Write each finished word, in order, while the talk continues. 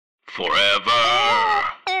Forever.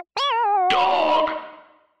 Dog.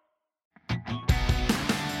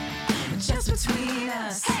 Just between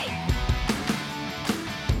us. Hey.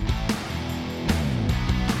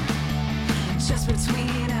 Just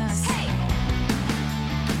between us. Hey.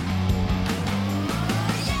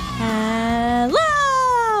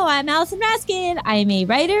 Hello, I'm Allison Raskin. I'm a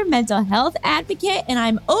writer, mental health advocate, and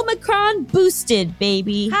I'm Omicron boosted,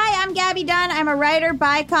 baby. Hi, I'm Gabby Dunn. I'm a writer,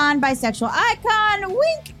 bicon, bisexual icon,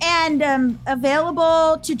 wink, and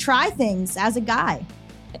available to try things as a guy.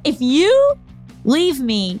 If you leave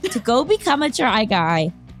me to go become a try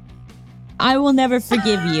guy, I will never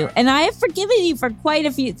forgive you. And I have forgiven you for quite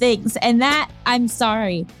a few things, and that, I'm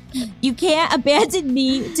sorry. You can't abandon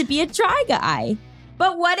me to be a try guy.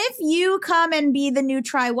 But what if you come and be the new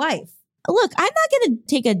try wife? Look, I'm not going to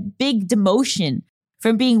take a big demotion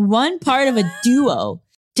from being one part of a duo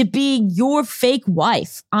to being your fake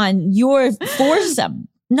wife on your foursome.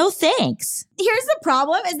 No thanks. Here's the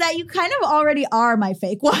problem is that you kind of already are my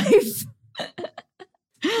fake wife.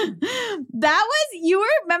 Remember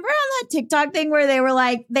on that TikTok thing where they were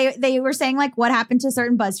like, they were saying like what happened to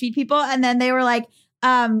certain Buzzfeed people. And then they were like,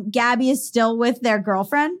 Gabby is still with their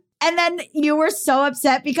girlfriend. And then you were so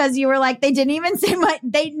upset because you were like, they didn't even say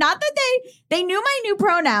they knew my new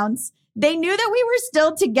pronouns. They knew that we were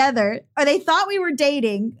still together, or they thought we were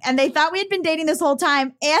dating, and they thought we had been dating this whole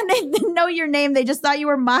time, and they didn't know your name. They just thought you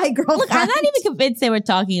were my girlfriend. Look, I'm not even convinced they were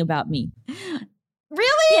talking about me.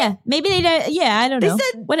 Really? Yeah, maybe they don't. Yeah, I don't know.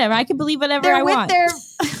 Said whatever. I can believe whatever I want.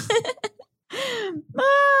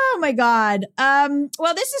 Oh my God.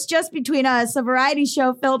 Well, this is Just Between Us, a variety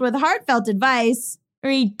show filled with heartfelt advice,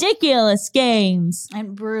 ridiculous games,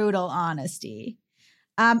 and brutal honesty.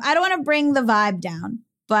 I don't want to bring the vibe down,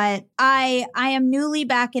 but I am newly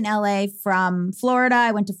back in LA from Florida.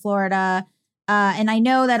 I went to Florida, and I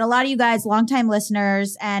know that a lot of you guys, longtime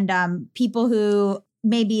listeners, and people who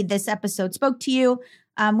maybe this episode spoke to you.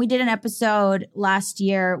 We did an episode last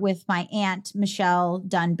year with my aunt, Michelle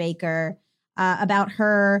Dunn Baker, about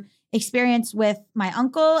her experience with my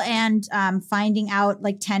uncle and finding out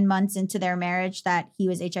like 10 months into their marriage that he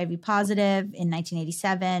was HIV positive in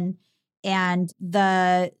 1987, and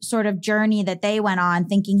the sort of journey that they went on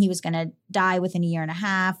thinking he was going to die within a year and a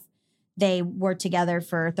half. They were together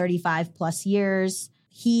for 35 plus years.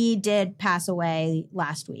 He did pass away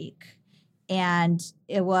last week, and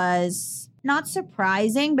it was not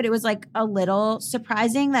surprising, but it was like a little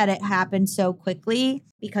surprising that it happened so quickly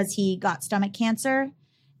because he got stomach cancer.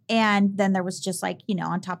 And then there was just like,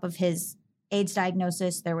 on top of his AIDS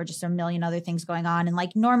diagnosis, there were just a million other things going on. And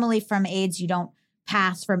like normally from AIDS, you don't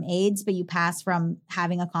pass from AIDS, but you pass from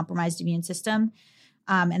having a compromised immune system.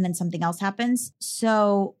 And then something else happens.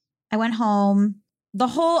 So I went home. The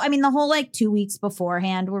whole like 2 weeks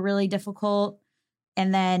beforehand were really difficult.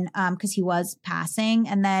 And then because he was passing.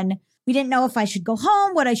 And then we didn't know if I should go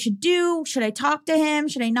home, what I should do. Should I talk to him?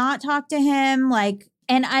 Should I not talk to him? Like,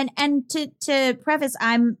 And to preface,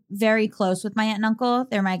 I'm very close with my aunt and uncle.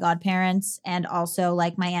 They're my godparents. And also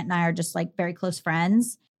like my aunt and I are just like very close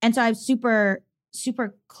friends. And so I'm super,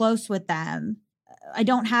 super close with them. I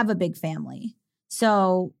don't have a big family.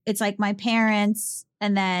 So it's like my parents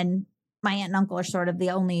and then my aunt and uncle are sort of the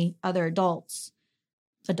only other adults,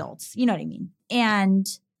 you know what I mean? And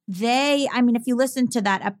if you listen to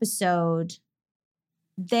that episode,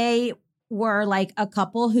 they were like a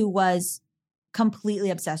couple who was completely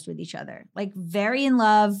obsessed with each other, like very in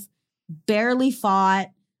love, barely fought.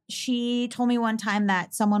 She told me one time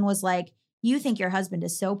that someone was like, you think your husband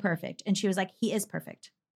is so perfect. And she was like, he is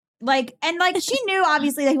perfect. She knew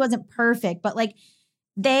obviously that he wasn't perfect, but like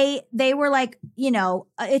they were like,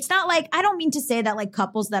 it's not like, I don't mean to say that like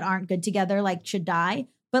couples that aren't good together, like should die,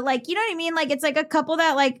 but like, you know what I mean? Like, it's like a couple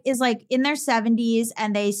that like is like in their 70s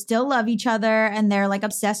and they still love each other and they're like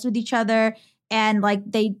obsessed with each other. And like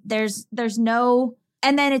there's no,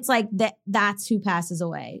 and then it's like that's who passes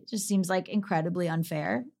away. It just seems like incredibly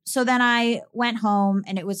unfair. So then I went home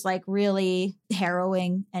and it was like really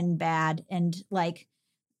harrowing and bad. And like,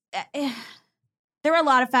 there were a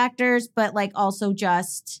lot of factors, but like also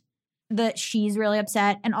just she's really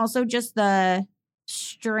upset. And also just the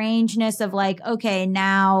strangeness of like, okay,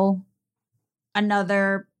 now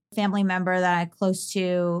another family member that I'm close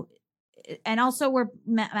to. And also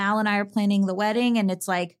Mal and I are planning the wedding, and it's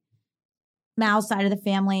like Mal's side of the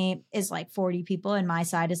family is like 40 people and my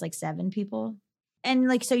side is like 7 people. And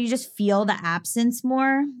like, so you just feel the absence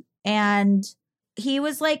more. And he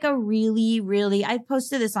was like a really, really, I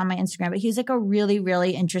posted this on my Instagram, but he was like a really,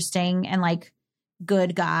 really interesting and like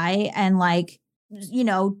good guy. And like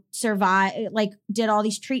survived, like did all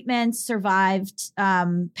these treatments, survived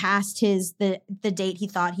past the date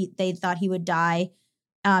they thought he would die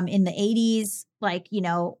in the 80s. Like,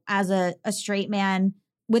 as a straight man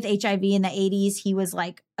with HIV in the 80s, he was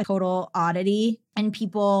like a total oddity, and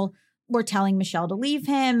people were telling Michelle to leave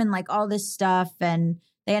him and like all this stuff, and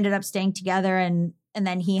they ended up staying together, and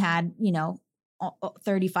then he had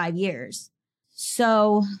 35 years.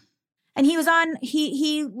 So, and he was on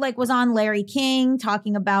he was on Larry King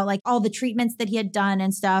talking about like all the treatments that he had done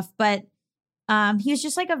and stuff, but he was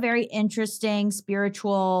just like a very interesting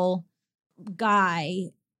spiritual guy.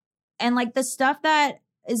 And like the stuff that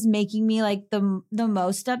is making me like the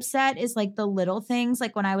most upset is like the little things,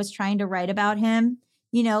 like when I was trying to write about him,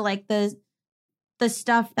 like the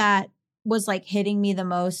stuff that was like hitting me the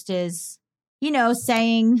most is,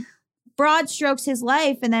 saying broad strokes his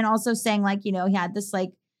life, and then also saying like, he had this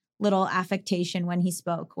like little affectation when he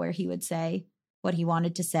spoke where he would say what he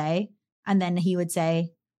wanted to say, and then he would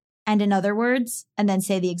say, and in other words, and then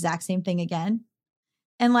say the exact same thing again.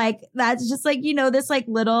 And like, that's just like, this like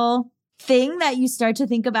little thing that you start to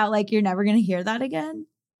think about, like, you're never going to hear that again,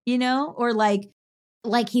 or like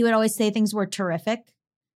he would always say things were terrific.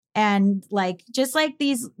 And like, just like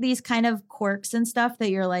these kind of quirks and stuff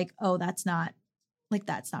that you're like, oh, that's not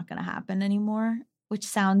going to happen anymore, which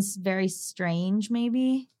sounds very strange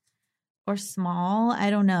maybe, or small.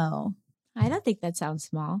 I don't know. I don't think that sounds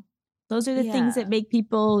small. Those are the things that make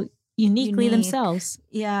people uniquely themselves.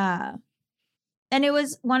 Yeah. And it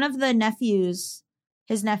was one of the nephews,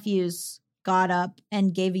 his nephews got up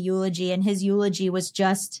and gave a eulogy, and his eulogy was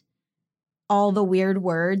just all the weird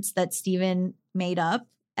words that Stephen made up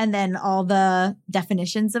and then all the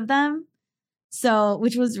definitions of them. So,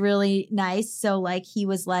 which was really nice. So like, he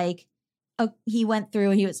was like, he went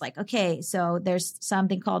through, he was like, okay, so there's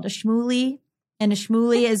something called a shmooly, and a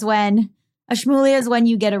shmooly is when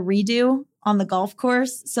you get a redo on the golf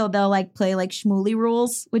course. So they'll like play like shmooly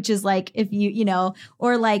rules, which is like, if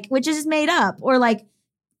or like, which is made up, or like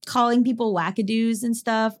calling people wackadoos and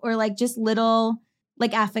stuff, or like just little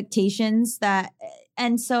like affectations that,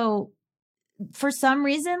 and so for some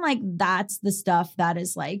reason, like that's the stuff that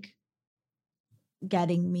is like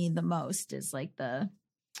getting me the most, is like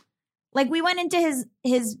like we went into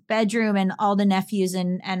his bedroom, and all the nephews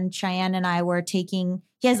and Cheyenne and I were taking,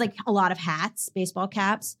 he has like a lot of hats, baseball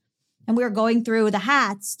caps, and we were going through the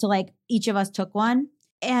hats to like, each of us took one,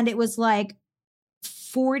 and it was like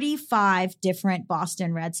 45 different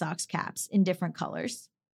Boston Red Sox caps in different colors.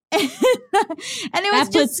 And it was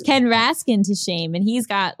that puts Ken Raskin to shame, and he's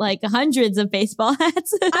got like hundreds of baseball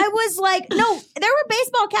hats. I was like, no, there were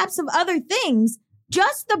baseball caps of other things,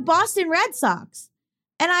 just the Boston Red Sox.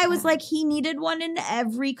 And I was like, he needed one in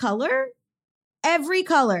every color, every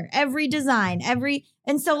design,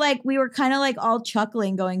 and so like we were kind of like all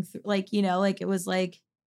chuckling going through, like, like it was like,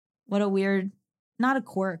 what a weird, not a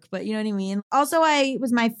quirk, but you know what I mean? Also, it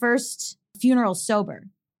was my first funeral sober,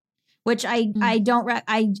 which I don't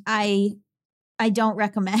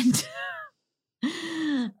recommend.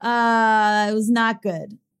 It was not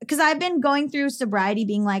good, because I've been going through sobriety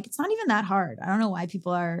being like, it's not even that hard. I don't know why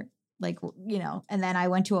people are like, and then I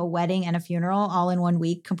went to a wedding and a funeral all in 1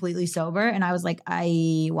 week, completely sober. And I was like,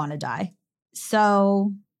 I want to die.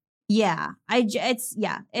 So yeah,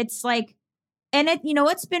 it's like, and it,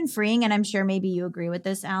 it's been freeing. And I'm sure maybe you agree with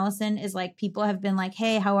this, Allison, is like, people have been like,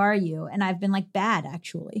 hey, how are you? And I've been like, bad,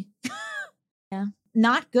 actually. Yeah.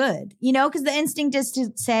 Not good, because the instinct is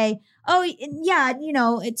to say, oh, yeah,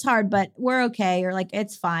 it's hard, but we're okay. Or like,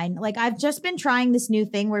 it's fine. Like, I've just been trying this new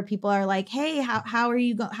thing where people are like, hey, how are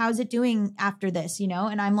you? How's it doing after this?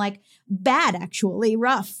 And I'm like, bad, actually,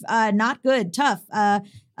 rough, not good, tough. They're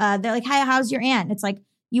like, hey, how's your aunt? It's like,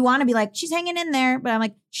 you want to be like, she's hanging in there, but I'm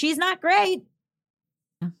like, she's not great.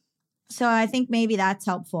 So I think maybe that's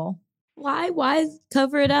helpful. Why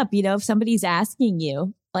cover it up? If somebody's asking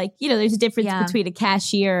you, like, there's a difference between a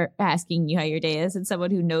cashier asking you how your day is and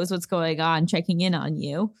someone who knows what's going on, checking in on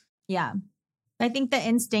you. Yeah. I think the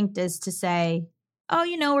instinct is to say, oh,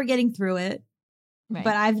 we're getting through it. Right.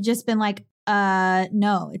 But I've just been like,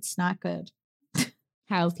 no, it's not good.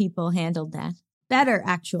 How have people handled that? Better,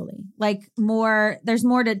 actually. Like there's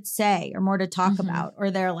more to say or more to talk about. Or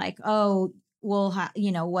they're like, oh, well,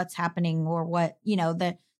 what's happening, or what,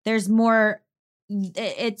 there's more.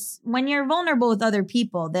 It's when you're vulnerable with other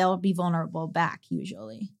people, they'll be vulnerable back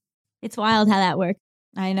usually. It's wild how that works.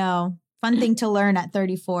 I know. Fun thing to learn at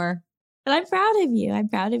 34. But I'm proud of you. I'm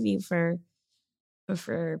proud of you for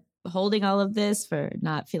holding all of this, for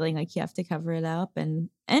not feeling like you have to cover it up, and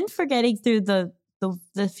for getting through the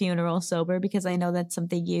funeral sober, because I know that's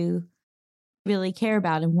something you really care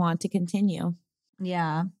about and want to continue.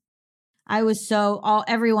 Yeah. I was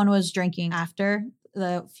everyone was drinking after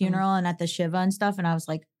the funeral and at the Shiva and stuff. And I was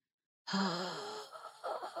like,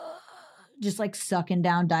 just like sucking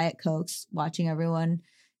down Diet Cokes, watching everyone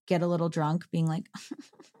get a little drunk, being like,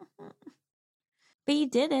 But you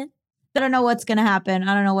did it. I don't know what's going to happen.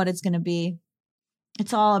 I don't know what it's going to be.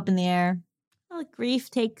 It's all up in the air. Well, grief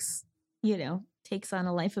takes on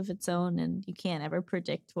a life of its own, and you can't ever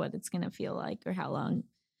predict what it's going to feel like or how long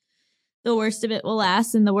the worst of it will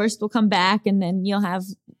last, and the worst will come back, and then you'll have,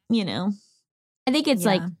 I think it's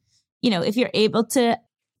like, if you're able to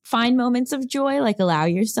find moments of joy, like allow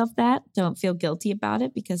yourself that. Don't feel guilty about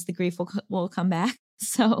it because the grief will come back.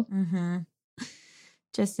 So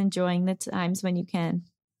just enjoying the times when you can.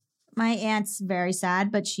 My aunt's very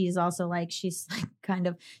sad, but she's also like, she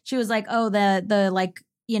was like, oh, the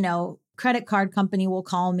credit card company will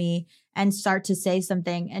call me and start to say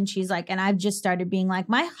something. And she's like, and I've just started being like,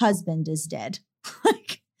 my husband is dead.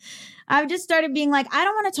 Like, I've just started being like, I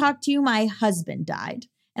don't want to talk to you. My husband died.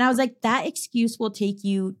 And I was like, that excuse will take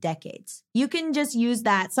you decades. You can just use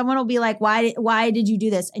that. Someone will be like, why did you do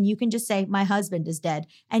this? And you can just say, my husband is dead.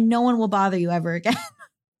 And no one will bother you ever again.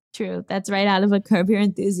 True. That's right out of a Curb Your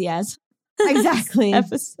Enthusiasm. Exactly.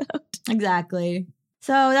 episode. Exactly.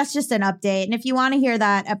 So that's just an update. And if you want to hear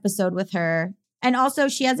that episode with her, and also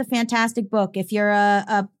she has a fantastic book. If you're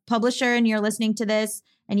a publisher and you're listening to this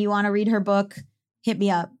and you want to read her book, hit me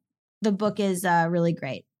up. The book is really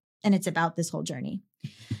great. And it's about this whole journey.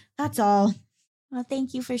 That's all. Well,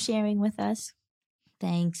 thank you for sharing with us.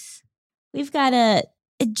 Thanks. We've got a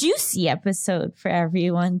juicy episode for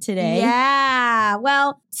everyone today. Yeah.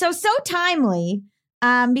 Well, so timely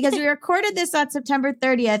because we recorded this on September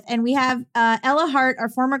 30th and we have Ella Hart, our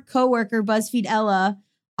former coworker, BuzzFeed Ella,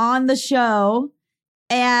 on the show.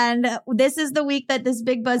 And this is the week that this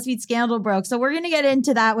big BuzzFeed scandal broke. So we're going to get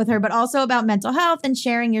into that with her, but also about mental health and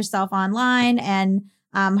sharing yourself online and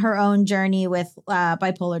her own journey with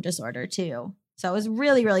bipolar disorder too. So it was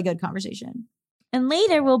really, really good conversation. And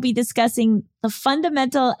later we'll be discussing the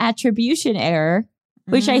fundamental attribution error,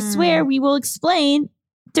 which I swear we will explain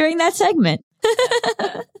during that segment.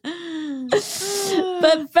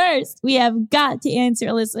 But first, we have got to answer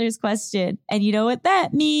a listener's question. And you know what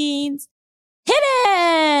that means? Hit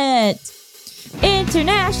it!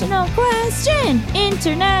 International question!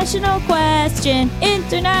 International question!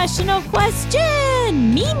 International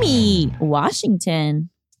question! Mimi, Washington.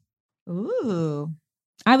 Ooh.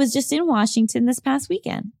 I was just in Washington this past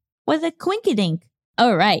weekend. What a quinkadink.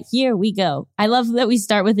 All right, here we go. I love that we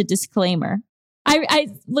start with a disclaimer. I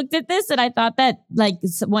looked at this and I thought that like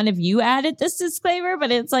one of you added this disclaimer,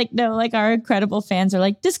 but it's like, no, like our incredible fans are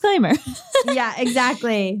like, disclaimer. Yeah,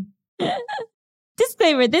 exactly.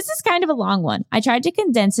 Disclaimer, this is kind of a long one. I tried to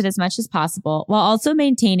condense it as much as possible while also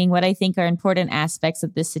maintaining what I think are important aspects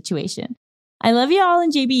of this situation. I love you all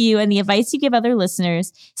in JBU and the advice you give other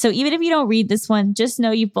listeners. So even if you don't read this one, just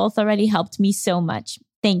know you've both already helped me so much.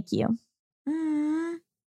 Thank you.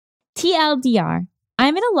 TLDR.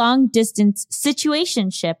 I'm in a long-distance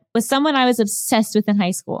situationship with someone I was obsessed with in high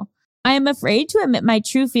school. I am afraid to admit my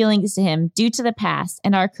true feelings to him due to the past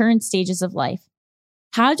and our current stages of life.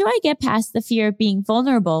 How do I get past the fear of being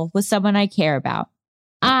vulnerable with someone I care about?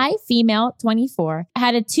 I, female, 24,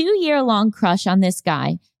 had a 2-year-long crush on this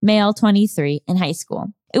guy, male, 23, in high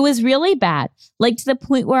school. It was really bad, like to the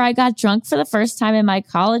point where I got drunk for the first time in my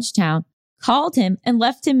college town, called him, and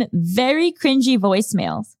left him very cringy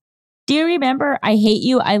voicemails. Do you remember I Hate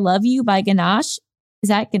You, I Love You by Ganache? Is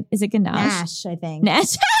it Ganache? Nash, I think.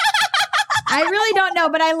 Nash. I really don't know,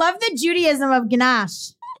 but I love the Judaism of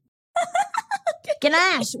Ganache.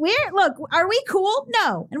 Ganache. Look, are we cool?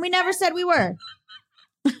 No. And we never said we were.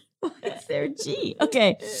 What's their G?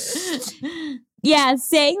 Okay. Yeah,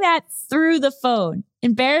 saying that through the phone.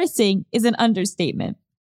 Embarrassing is an understatement.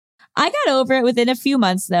 I got over it within a few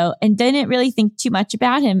months, though, and didn't really think too much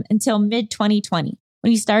about him until mid-2020,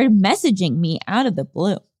 when he started messaging me out of the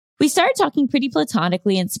blue. We started talking pretty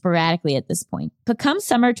platonically and sporadically at this point. But come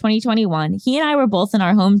summer 2021, he and I were both in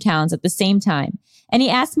our hometowns at the same time, and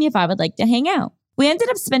he asked me if I would like to hang out. We ended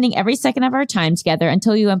up spending every second of our time together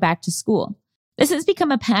until we went back to school. This has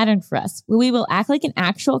become a pattern for us, where we will act like an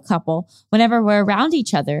actual couple whenever we're around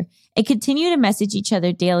each other and continue to message each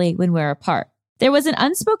other daily when we're apart. There was an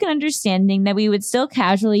unspoken understanding that we would still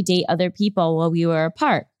casually date other people while we were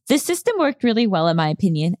apart. This system worked really well, in my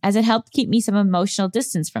opinion, as it helped keep me some emotional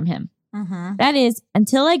distance from him. That is,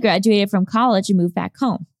 until I graduated from college and moved back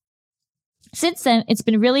home. Since then, it's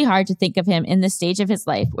been really hard to think of him in this stage of his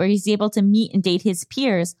life where he's able to meet and date his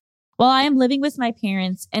peers while I am living with my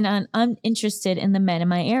parents and uninterested in the men in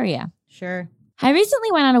my area. Sure. I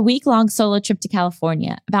recently went on a week-long solo trip to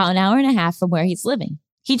California, about an hour and a half from where he's living.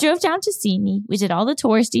 He drove down to see me. We did all the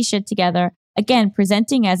touristy shit together, again,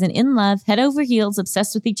 presenting as an in-love, head-over-heels,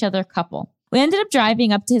 obsessed with each other couple. We ended up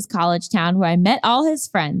driving up to his college town where I met all his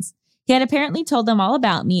friends. He had apparently told them all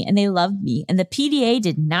about me, and they loved me, and the PDA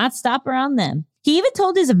did not stop around them. He even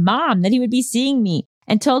told his mom that he would be seeing me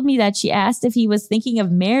and told me that she asked if he was thinking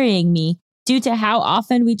of marrying me due to how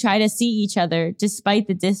often we try to see each other despite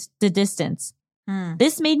the distance.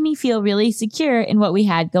 This made me feel really secure in what we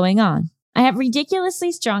had going on. I have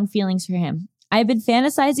ridiculously strong feelings for him. I have been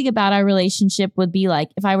fantasizing about our relationship would be like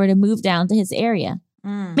if I were to move down to his area.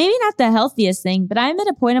 Maybe not the healthiest thing, but I'm at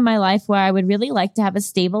a point in my life where I would really like to have a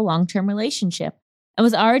stable long-term relationship. I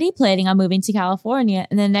was already planning on moving to California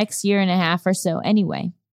in the next year and a half or so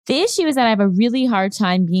anyway. The issue is that I have a really hard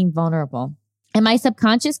time being vulnerable, and my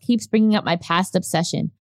subconscious keeps bringing up my past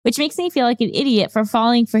obsession, which makes me feel like an idiot for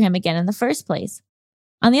falling for him again in the first place.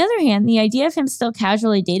 On the other hand, the idea of him still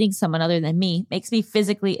casually dating someone other than me makes me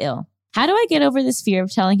physically ill. How do I get over this fear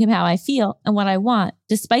of telling him how I feel and what I want,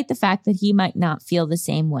 despite the fact that he might not feel the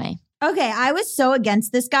same way? Okay, I was so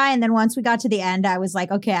against this guy. And then once we got to the end, I was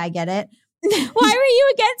like, okay, I get it. Why were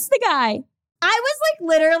you against the guy? I was like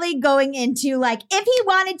literally going into like, if he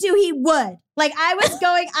wanted to, he would. Like I was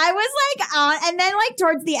like, and then like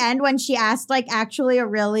towards the end when she asked like actually a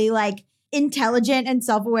really like intelligent and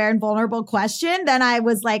self-aware and vulnerable question, then I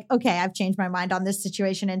was like, okay, I've changed my mind on this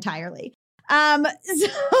situation entirely. So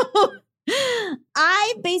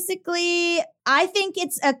I think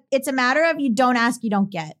it's a matter of you don't ask, you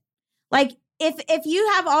don't get. Like if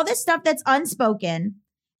you have all this stuff that's unspoken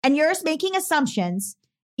and you're making assumptions,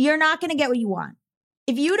 you're not going to get what you want.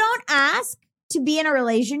 If you don't ask to be in a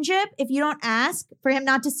relationship, if you don't ask for him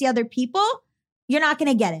not to see other people, you're not going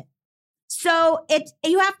to get it. So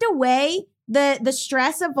you have to weigh the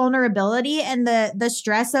stress of vulnerability and the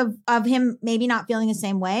stress of him maybe not feeling the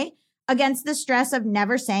same way against the stress of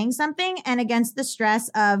never saying something and against the stress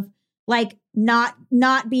of like not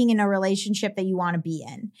being in a relationship that you want to be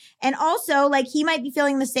in. And also like he might be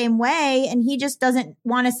feeling the same way and he just doesn't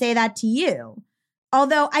want to say that to you.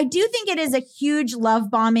 Although I do think it is a huge love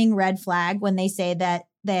bombing red flag when they say that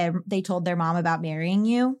they told their mom about marrying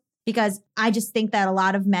you, because I just think that a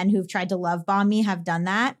lot of men who've tried to love bomb me have done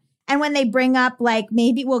that. And when they bring up like,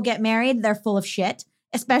 maybe we'll get married, they're full of shit,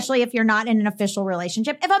 especially if you're not in an official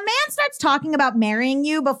relationship. If a man starts talking about marrying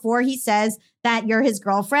you before he says that you're his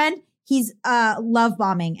girlfriend, he's love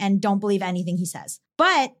bombing and don't believe anything he says.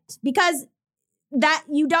 But because that's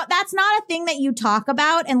not a thing that you talk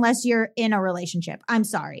about unless you're in a relationship. I'm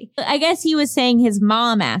sorry. I guess he was saying his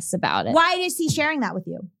mom asked about it. Why is he sharing that with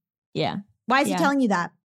you? Yeah. Why is he telling you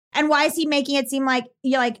that? And why is he making it seem like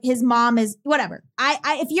you're like his mom is whatever?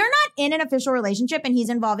 If you're not in an official relationship and he's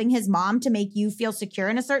involving his mom to make you feel secure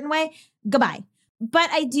in a certain way, goodbye. But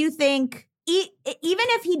I do think even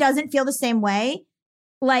if he doesn't feel the same way,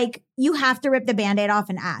 like you have to rip the Band-Aid off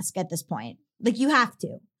and ask at this point. Like you have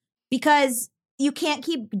to, because you can't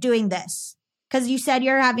keep doing this because you said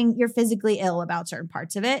you're physically ill about certain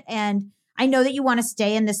parts of it. And I know that you want to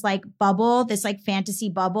stay in this like bubble, this like fantasy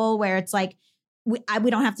bubble where it's like, we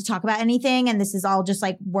don't have to talk about anything. And this is all just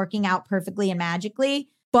like working out perfectly and magically,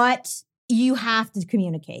 but you have to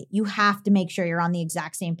communicate. You have to make sure you're on the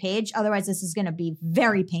exact same page. Otherwise, this is going to be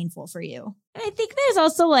very painful for you. And I think there's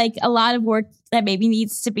also like a lot of work that maybe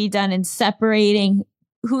needs to be done in separating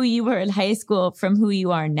who you were in high school from who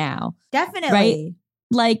you are now. Definitely. Right?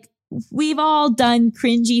 Like we've all done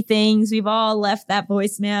cringy things. We've all left that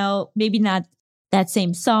voicemail, maybe not that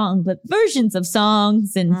same song, but versions of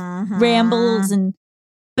songs and rambles and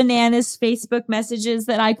bananas Facebook messages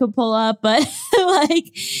that I could pull up. But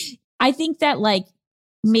like, I think that like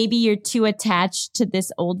maybe you're too attached to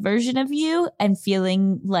this old version of you and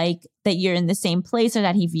feeling like that you're in the same place or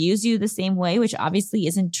that he views you the same way, which obviously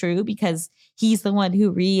isn't true because he's the one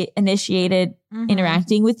who reinitiated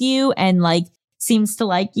interacting with you and like seems to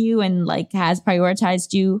like you and like has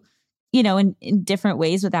prioritized you, you know, in different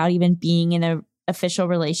ways without even being in a official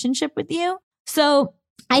relationship with you. So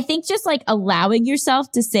I think just like allowing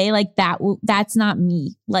yourself to say like that's not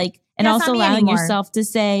me. Like, and also allowing yourself to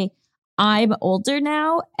say, I'm older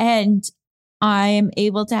now and I'm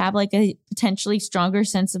able to have like a potentially stronger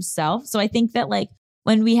sense of self. So I think that like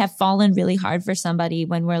when we have fallen really hard for somebody,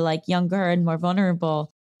 when we're like younger and more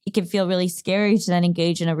vulnerable, it can feel really scary to then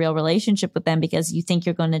engage in a real relationship with them because you think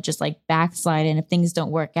you're going to just like backslide. And if things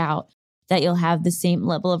don't work out, that you'll have the same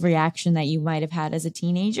level of reaction that you might have had as a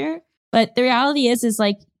teenager. But the reality is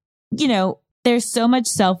like, you know, there's so much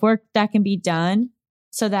self-work that can be done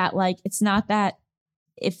so that like, it's not that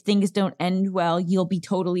if things don't end well, you'll be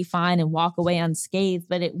totally fine and walk away unscathed,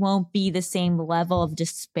 but it won't be the same level of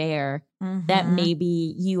despair that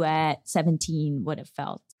maybe you at 17 would have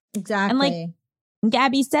felt. Exactly. And like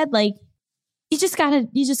Gabby said, like, you just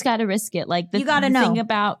gotta risk it. Like You gotta know. thing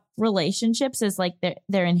about relationships is like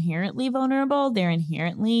they're inherently vulnerable, they're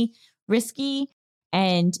inherently risky,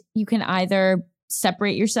 and you can either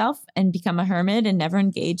separate yourself and become a hermit and never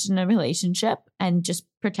engage in a relationship and just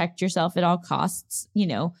protect yourself at all costs, you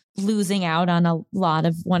know, losing out on a lot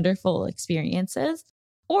of wonderful experiences.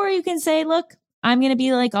 Or you can say, look, I'm going to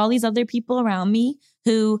be like all these other people around me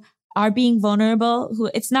who are being vulnerable,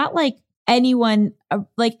 who it's not like anyone,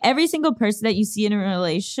 like every single person that you see in a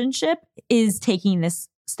relationship is taking this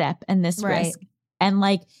step and this risk. And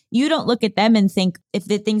like, you don't look at them and think if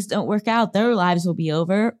the things don't work out, their lives will be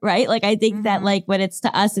over, right? Like, I think that like when it's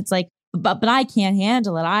to us, it's like, but I can't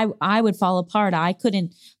handle it. I would fall apart. I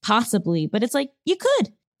couldn't possibly, but it's like, you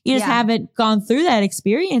could. You just haven't gone through that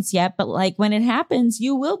experience yet. But like when it happens,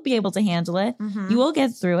 you will be able to handle it. You will get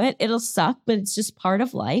through it. It'll suck, but it's just part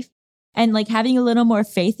of life. And like having a little more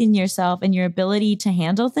faith in yourself and your ability to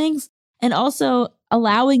handle things, and also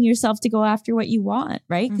allowing yourself to go after what you want,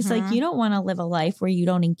 right? Because like you don't want to live a life where you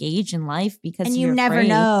don't engage in life because and you you're never afraid.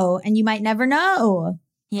 know, and you might never know.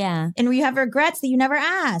 Yeah. And you have regrets that you never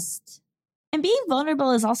asked. And being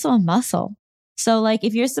vulnerable is also a muscle. So like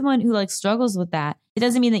if you're someone who like struggles with that, it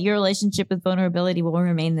doesn't mean that your relationship with vulnerability will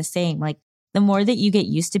remain the same. Like the more that you get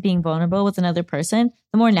used to being vulnerable with another person,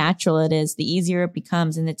 the more natural it is, the easier it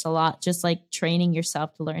becomes. And it's a lot just like training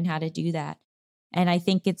yourself to learn how to do that. And I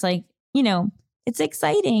think it's like, you know, it's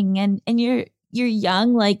exciting and you're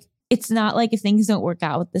young. Like it's not like if things don't work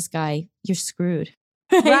out with this guy, you're screwed.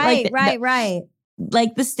 Right, Like right.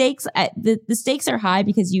 Like the stakes, the stakes are high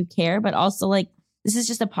because you care, but also like this is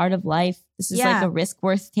just a part of life. This is like a risk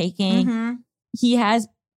worth taking. He has,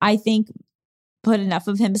 I think, put enough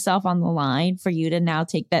of himself on the line for you to now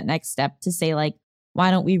take that next step to say like,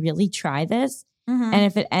 why don't we really try this? And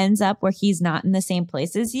if it ends up where he's not in the same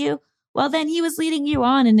place as you, well, then he was leading you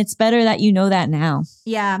on, and it's better that you know that now.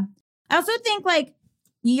 Yeah. I also think like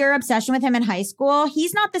your obsession with him in high school,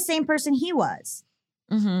 he's not the same person he was.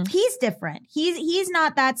 He's different. He's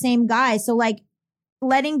not that same guy. So like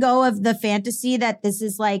letting go of the fantasy that this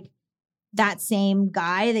is like that same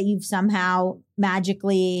guy that you've somehow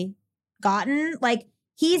magically gotten, like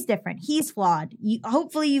he's different. He's flawed.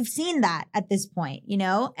 Hopefully you've seen that at this point, you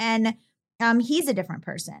know, and he's a different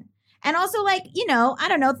person. And also like, you know, I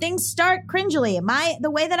don't know, things start cringily.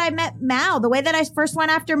 The way that I met Mal, the way that I first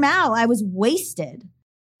went after Mal, I was wasted.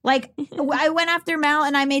 Like I went after Mal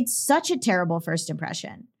and I made such a terrible first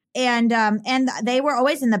impression. And they were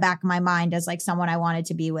always in the back of my mind as like someone I wanted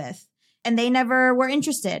to be with. And they never were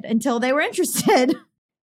interested until they were interested.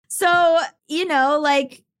 So, you know,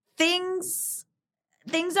 like things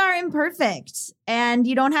are imperfect and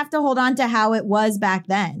you don't have to hold on to how it was back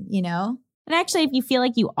then, you know? And actually, if you feel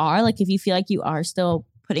like you are still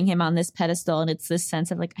putting him on this pedestal and it's this sense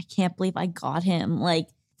of like, I can't believe I got him, like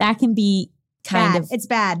that can be It's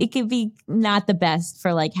bad. It could be not the best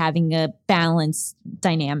for like having a balanced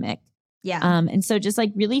dynamic. Yeah. And so just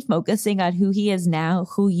like really focusing on who he is now,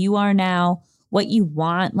 who you are now, what you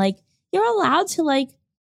want, like you're allowed to like,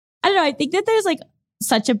 I don't know. I think that there's like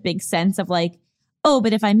such a big sense of like, oh,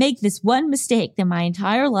 but if I make this one mistake, then my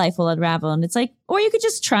entire life will unravel. And it's like, or you could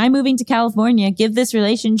just try moving to California, give this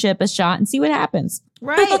relationship a shot and see what happens.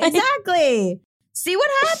 Right. Exactly. See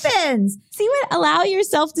what happens. Allow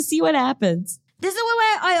yourself to see what happens. This is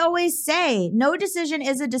what I always say. No decision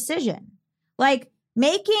is a decision. Like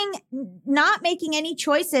not making any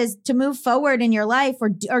choices to move forward in your life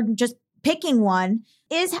or just picking one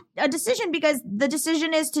is a decision because the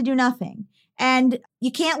decision is to do nothing. And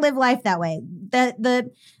you can't live life that way.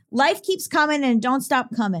 The life keeps coming and don't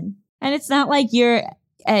stop coming. And it's not like you're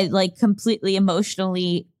like completely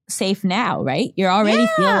emotionally safe now, right? You're already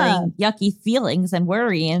feeling yucky feelings and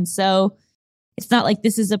worry. And so it's not like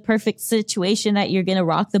this is a perfect situation that you're going to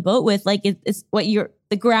rock the boat with. Like it's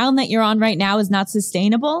the ground that you're on right now is not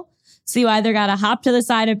sustainable. So you either got to hop to the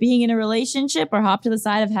side of being in a relationship or hop to the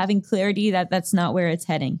side of having clarity that that's not where it's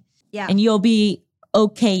heading. Yeah. And you'll be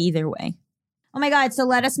okay either way. Oh my God. So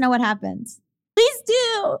let us know what happens. Please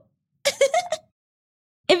do.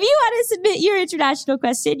 If you want to submit your international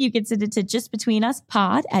question, you can send it to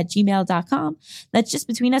justbetweenuspod@gmail.com. That's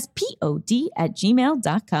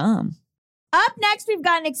justbetweenuspod@gmail.com. Up next, we've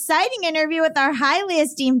got an exciting interview with our highly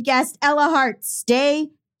esteemed guest, Ella Hart.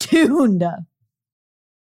 Stay tuned.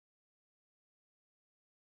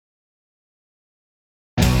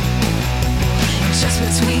 Just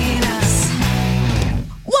between us.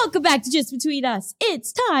 Welcome back to Just Between Us.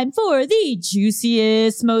 It's time for the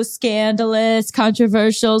juiciest, most scandalous,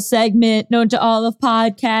 controversial segment known to all of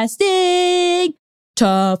podcasting.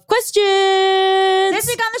 Tough questions. This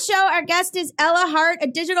week on the show, our guest is Ella Hart, a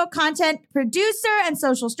digital content producer and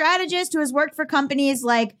social strategist who has worked for companies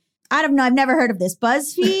like, I don't know, I've never heard of this,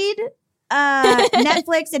 Buzzfeed,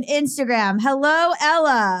 Netflix, and Instagram. Hello,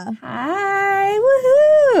 Ella. Hi,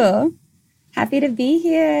 woohoo. Happy to be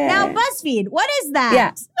here. Now, Buzzfeed, what is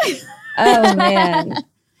that? Yeah. Oh, man.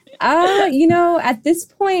 At this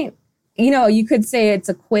point, you could say it's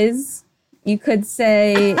a quiz. You could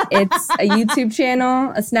say it's a YouTube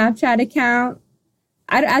channel, a Snapchat account.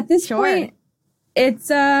 At this point,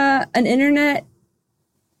 it's an internet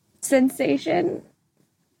sensation,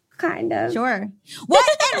 kind of. Sure. What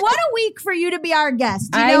a week for you to be our guest.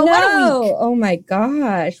 I know. What a week. Oh my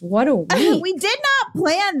gosh, what a week. We did not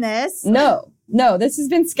plan this. No, this has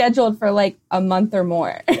been scheduled for like a month or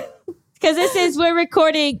more. Because we're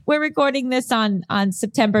recording this on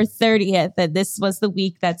September 30th, and this was the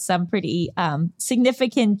week that some pretty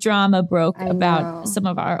significant drama broke about some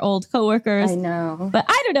of our old coworkers. I know. But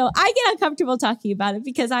I don't know. I get uncomfortable talking about it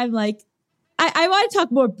because I'm like, I want to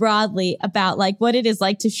talk more broadly about like what it is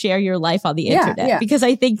like to share your life on the internet. Yeah. Because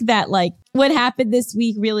I think that like what happened this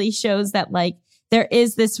week really shows that like there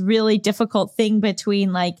is this really difficult thing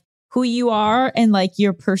between like who you are and like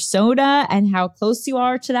your persona and how close you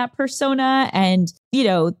are to that persona. And,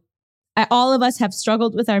 all of us have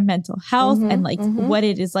struggled with our mental health and like what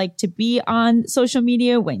it is like to be on social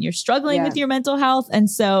media when you're struggling with your mental health. And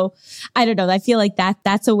so I don't know. I feel like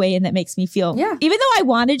that's a way in that makes me feel, even though I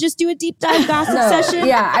want to just do a deep dive gossip session.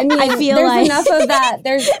 Yeah. I mean, I feel there's like enough of that.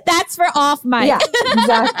 That's for off mic. Yeah,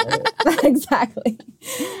 exactly. Exactly.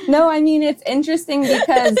 No, I mean, it's interesting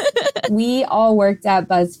because we all worked at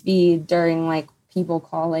BuzzFeed during like people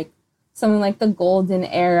call like something like the golden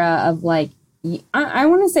era of like, I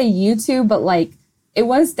want to say YouTube, but like it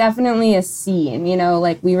was definitely a scene,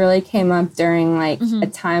 like we really came up during like a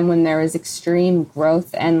time when there was extreme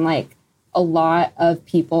growth and like a lot of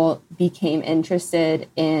people became interested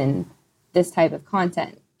in this type of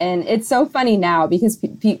content. And it's so funny now because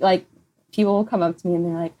people will come up to me and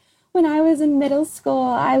they're like, when I was in middle school,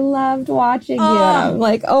 I loved watching you. And I'm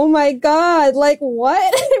like, oh my God, like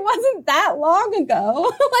what? It wasn't that long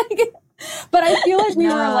ago. But I feel like we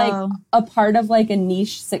were like a part of like a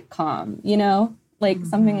niche sitcom, like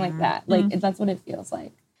something like that. Like that's what it feels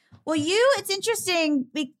like. Well, it's interesting.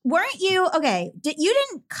 Weren't you, you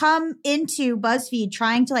didn't come into BuzzFeed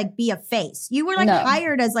trying to like be a face. You were like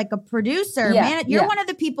hired as like a producer. Yeah, Man, you're one of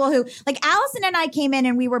the people who like Allison and I came in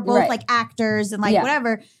and we were both like actors and like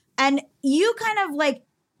whatever. And you kind of like,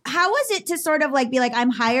 how was it to sort of like be like,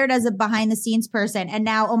 I'm hired as a behind the scenes person and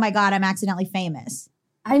now, oh my God, I'm accidentally famous?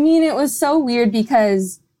 I mean, it was so weird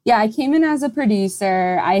because, I came in as a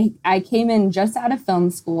producer. I came in just out of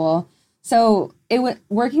film school. So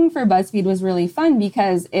working for BuzzFeed was really fun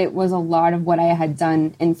because it was a lot of what I had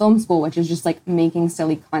done in film school, which is just like making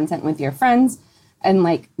silly content with your friends and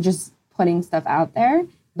like just putting stuff out there.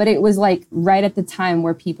 But it was like right at the time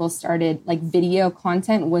where people started like video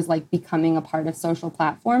content was like becoming a part of social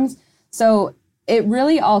platforms. So it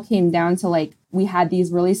really all came down to like, we had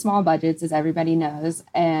these really small budgets, as everybody knows,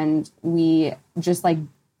 and we just like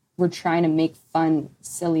were trying to make fun,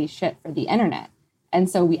 silly shit for the internet. And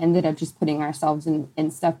so we ended up just putting ourselves in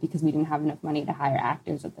stuff because we didn't have enough money to hire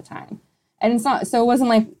actors at the time. And it wasn't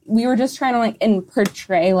like we were just trying to like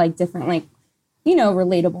portray like different like,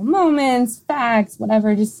 relatable moments, facts,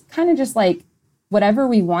 whatever, just kind of just like whatever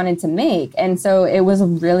we wanted to make. And so it was a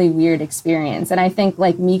really weird experience. And I think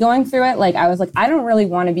like me going through it, like I was like, I don't really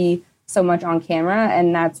want to be so much on camera,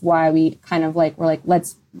 and that's why we kind of like we're like,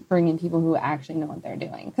 let's bring in people who actually know what they're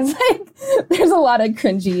doing, because like there's a lot of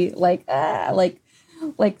cringy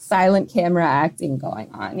like silent camera acting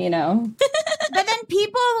going on, But then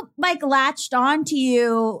people like latched on to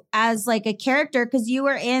you as like a character because you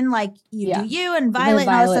were in like You Do You and Violet and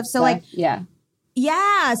all that stuff. So like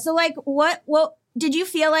so like what did you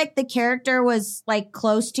feel like the character was like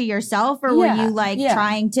close to yourself, or were you like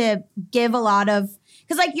trying to give a lot of?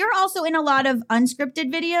 Because like you're also in a lot of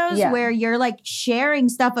unscripted videos where you're like sharing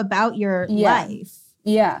stuff about your life.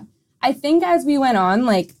 Yeah. I think as we went on,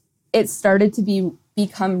 like it started to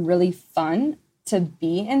become really fun to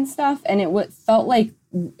be in stuff. And it felt like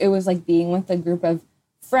it was like being with a group of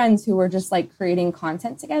friends who were just like creating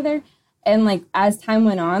content together. And like as time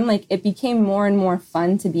went on, like it became more and more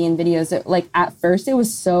fun to be in videos. Like at first it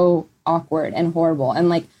was so awkward and horrible. And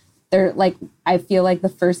like they're like, I feel like the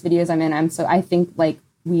first videos I'm in, I think like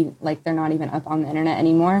they're not even up on the internet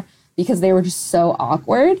anymore because they were just so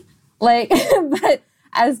awkward. Like, but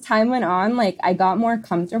as time went on, like I got more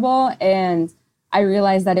comfortable and I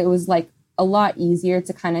realized that it was like a lot easier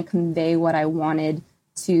to kind of convey what I wanted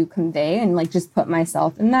to convey and like just put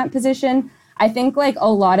myself in that position. I think like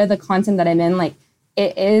a lot of the content that I'm in, like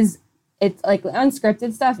it's like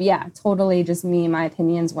unscripted stuff. Yeah, totally just me, my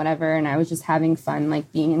opinions, whatever. And I was just having fun,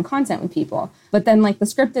 like being in content with people. But then like the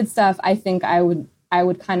scripted stuff, I think I would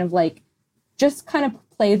kind of like just kind of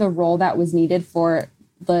play the role that was needed for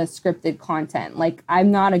the scripted content. Like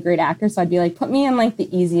I'm not a great actor, so I'd be like, put me in like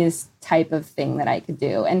the easiest type of thing that I could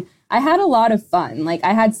do. And I had a lot of fun. Like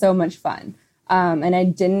I had so much fun. And I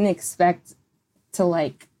didn't expect to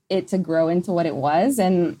like it to grow into what it was.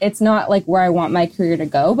 And it's not like where I want my career to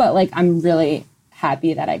go, but like I'm really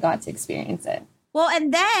happy that I got to experience it. Well,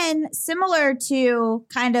 and then similar to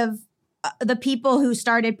kind of the people who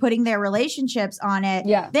started putting their relationships on it,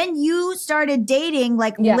 then you started dating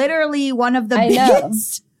like literally one of the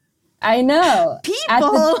biggest I know.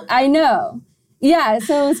 people. I know. Yeah,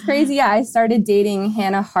 so it was crazy. Yeah, I started dating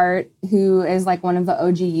Hannah Hart, who is like one of the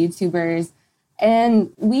OG YouTubers.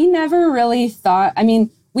 And we never really thought, I mean,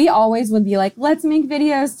 we always would be like, let's make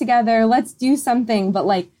videos together, let's do something. But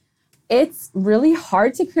like, it's really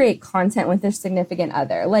hard to create content with a significant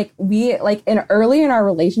other. Like early in our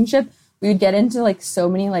relationship, we would get into like so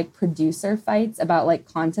many like producer fights about like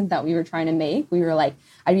content that we were trying to make. We were like,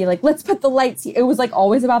 I'd be like, let's put the lights here. It was like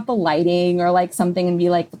always about the lighting or like something and be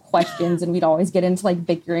like the questions. And we'd always get into like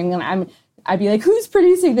bickering. And I'd be like, who's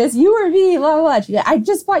producing this? You or me? Blah, blah, blah. I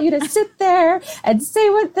just want you to sit there and say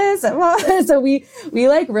what this. And blah. So we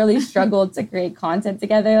like really struggled to create content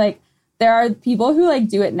together. Like there are people who like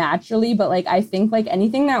do it naturally, but like I think like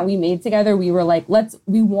anything that we made together, we were like,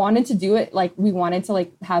 we wanted to do it. Like we wanted to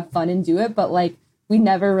like have fun and do it, but like we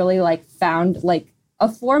never really like found like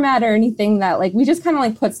a format or anything that like we just kind of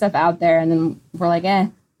like put stuff out there and then we're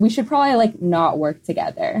like, we should probably like not work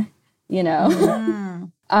together, you know?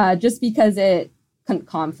 Just because it can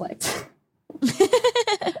conflict.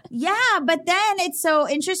 Yeah, but then it's so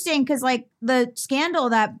interesting because like the scandal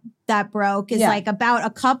that broke is like about a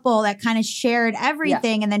couple that kind of shared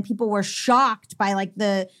everything, and then people were shocked by like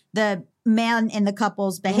the man in the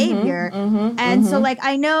couple's behavior. So like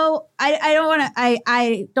I know I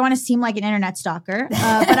don't want to seem like an internet stalker,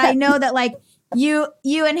 but I know that like you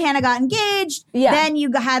and Hannah got engaged, then you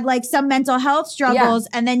had like some mental health struggles,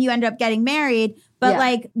 and then you ended up getting married. But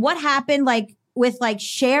like what happened like with like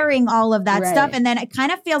sharing all of that stuff? And then it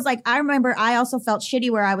kind of feels like I remember I also felt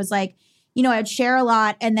shitty where I was like, you know, I'd share a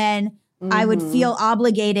lot and then I would feel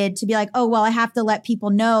obligated to be like, oh, well, I have to let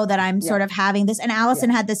people know that I'm sort of having this. And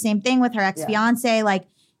Allison had the same thing with her ex-fiance. Like,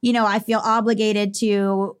 you know, I feel obligated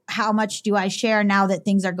to how much do I share now that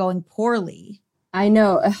things are going poorly? I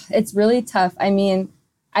know. It's really tough. I mean,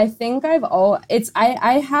 I think I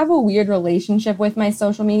have a weird relationship with my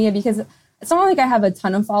social media because it's not like I have a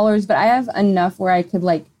ton of followers, but I have enough where I could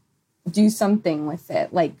like do something with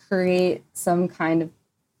it, like create some kind of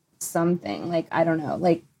something. Like, I don't know,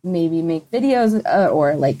 like maybe make videos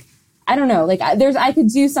or like, I don't know, like I could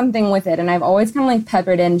do something with it. And I've always kind of like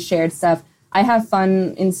peppered in shared stuff. I have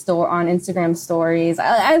fun on Instagram stories.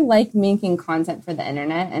 I like making content for the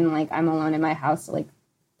internet and like I'm alone in my house to like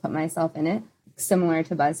put myself in it. Similar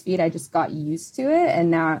to Buzzfeed, I just got used to it and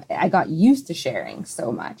now I got used to sharing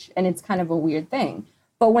so much and it's kind of a weird thing.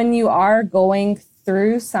 But when you are going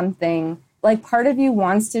through something, like part of you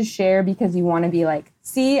wants to share because you want to be like,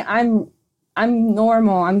 see, I'm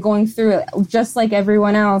normal, I'm going through it just like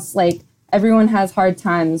everyone else, like everyone has hard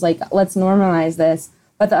times, like let's normalize this.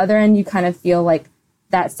 But the other end, you kind of feel like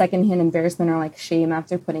that secondhand embarrassment or like shame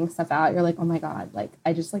after putting stuff out. You're like, oh my God, like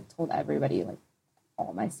I just like told everybody like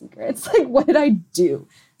all my secrets. Like, what did I do?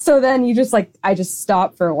 So then you just like, I just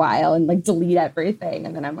stop for a while and like delete everything.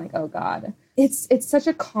 And then I'm like, oh God, it's such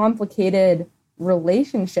a complicated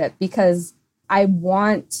relationship because I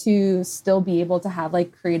want to still be able to have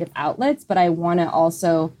like creative outlets, but I want to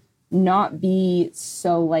also not be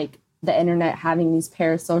so like the internet having these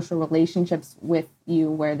parasocial relationships with you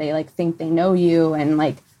where they like think they know you and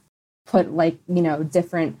like put like, you know,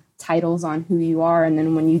 different titles on who you are. And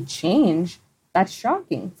then when you change, that's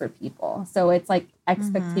shocking for people. So it's like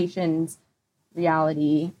expectations,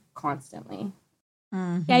 reality constantly.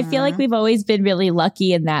 Yeah, I feel like we've always been really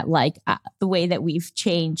lucky in that, like the way that we've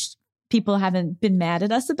changed, people haven't been mad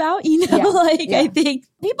at us about, you know, I think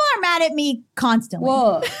people are mad at me constantly.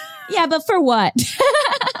 Well, yeah, but for what?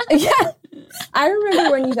 Yeah. I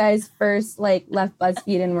remember when you guys first like left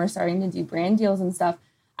BuzzFeed and were starting to do brand deals and stuff.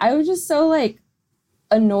 I was just so like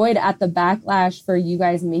annoyed at the backlash for you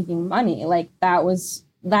guys making money. Like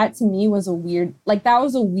that to me was a weird, like that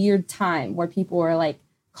was a weird time where people were like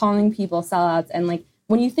calling people sellouts and like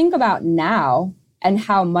when you think about now and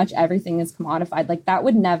how much everything is commodified, like that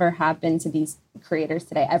would never happen to these creators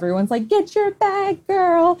today. Everyone's like, get your bag,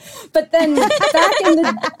 girl. But then back in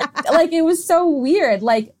the, like, it was so weird.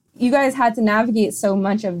 Like, you guys had to navigate so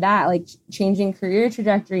much of that, like changing career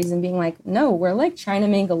trajectories and being like, no, we're like trying to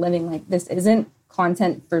make a living. Like, this isn't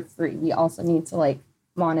content for free. We also need to like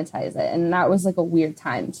monetize it. And that was like a weird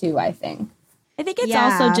time too, I think. I think it's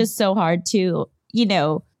also just so hard to, you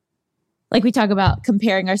know, like we talk about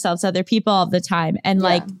comparing ourselves to other people all the time. And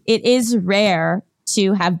like, it is rare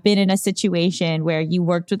to have been in a situation where you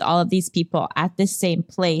worked with all of these people at the same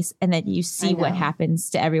place and then you see what happens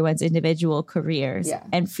to everyone's individual careers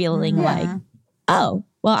and feeling like, oh,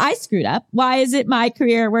 well, I screwed up. Why is it my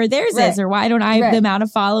career where theirs is? Or why don't I have the amount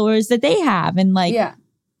of followers that they have? And like,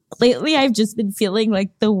 lately I've just been feeling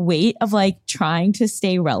like the weight of like trying to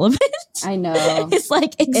stay relevant. I know. It's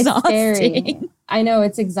like exhausting. It's I know,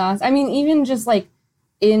 it's exhausting. I mean, even just like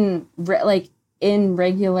in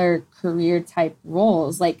regular career type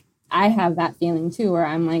roles, like I have that feeling too, where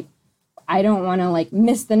I'm like, I don't want to like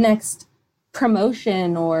miss the next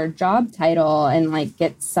promotion or job title and like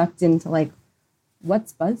get sucked into like,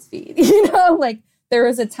 what's BuzzFeed? You know, like there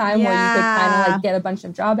was a time where you could kind of like get a bunch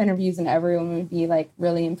of job interviews and everyone would be like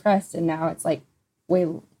really impressed. And now it's like way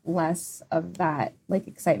less of that like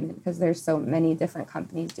excitement because there's so many different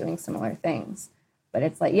companies doing similar things. But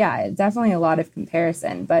it's like, definitely a lot of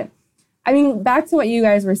comparison. But I mean, back to what you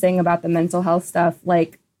guys were saying about the mental health stuff,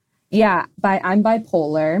 like, I'm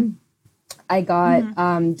bipolar. I got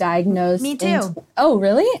diagnosed. Me too. Oh,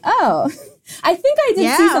 really? Oh, I think I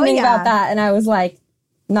did see something about that. And I was like,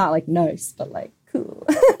 not like nice, but like cool.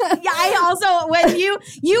 I also, when you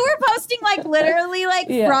were posting like literally like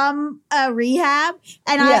from a rehab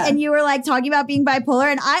and you were like talking about being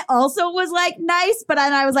bipolar and I also was like nice, but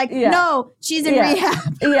then I was like, no, she's in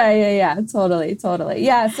rehab. Totally.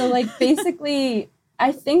 Yeah. So like basically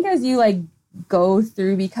I think as you like go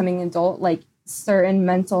through becoming adult, like certain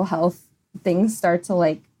mental health things start to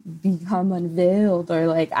like become unveiled or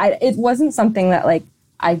like it wasn't something that like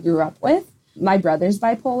I grew up with. My brother's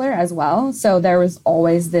bipolar as well. So there was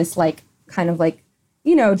always this like kind of like,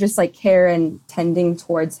 you know, just like care and tending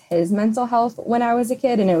towards his mental health when I was a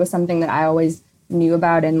kid. And it was something that I always knew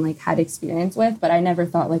about and like had experience with, but I never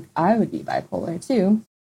thought like I would be bipolar too.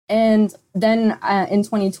 And then in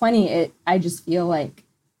 2020, I just feel like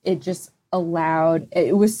it just allowed,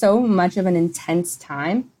 it was so much of an intense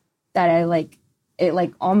time that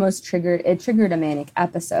it almost triggered a manic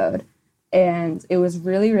episode. And it was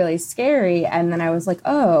really, really scary. And then I was like,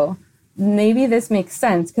 oh, maybe this makes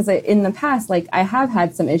sense. Because in the past, like I have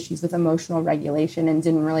had some issues with emotional regulation and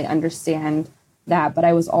didn't really understand that. But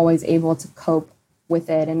I was always able to cope with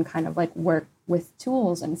it and kind of like work with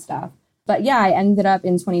tools and stuff. But yeah, I ended up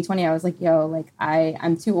in 2020. I was like, yo, like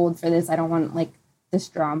I'm too old for this. I don't want like this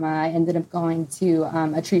drama. I ended up going to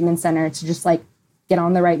a treatment center to just like get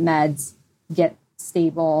on the right meds, get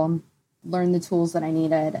stable, learn the tools that I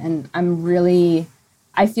needed. And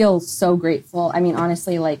I feel so grateful. I mean,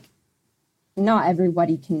 honestly, like not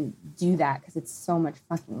everybody can do that because it's so much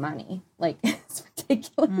fucking money. Like it's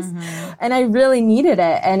ridiculous. And I really needed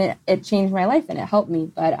it and it changed my life and it helped me.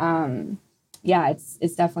 But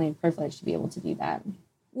it's definitely a privilege to be able to do that.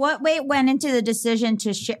 What went into the decision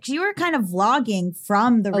to share? 'Cause you were kind of vlogging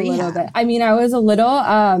from the rehab. A little bit. I mean, I was a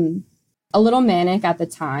little manic at the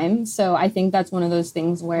time. So I think that's one of those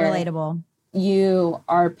things where relatable. You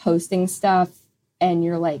are posting stuff and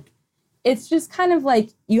you're like, it's just kind of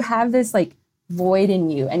like you have this like void in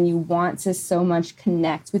you and you want to so much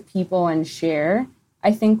connect with people and share.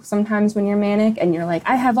 I think sometimes when you're manic and you're like,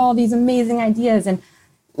 I have all these amazing ideas and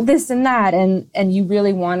this and that. And you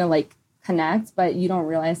really want to like connect, but you don't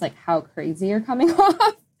realize like how crazy you're coming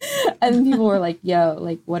off. And people were like, yo,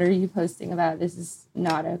 like, what are you posting about? This is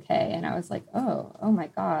not okay. And I was like, oh my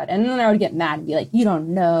God. And then I would get mad and be like, you don't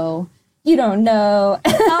know.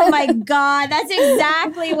 Oh my God. That's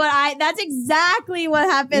exactly what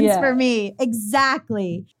happens for me.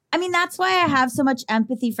 Exactly. I mean, that's why I have so much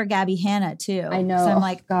empathy for Gabby Hanna too. I know. So I'm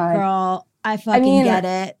like, girl, I fucking get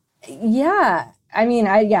it. Yeah. I mean,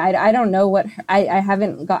 I don't know what I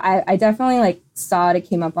haven't got. I definitely like saw it. It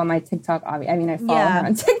came up on my TikTok. I mean, I follow her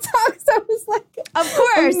on TikTok, so it was like, of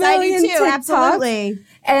course, I do too. TikToks. Absolutely.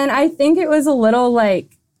 And I think it was a little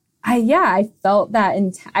like, I felt that,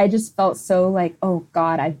 and I just felt so like, oh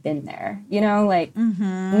God, I've been there. You know, like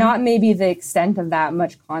not maybe the extent of that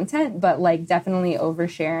much content, but like definitely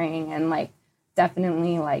oversharing and like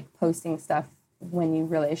definitely like posting stuff when you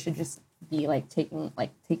really should just be like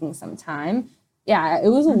taking some time. Yeah, it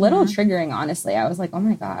was a little triggering, honestly. I was like, oh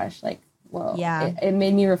my gosh, like, whoa. Yeah. It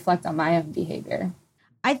made me reflect on my own behavior.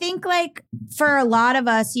 I think like for a lot of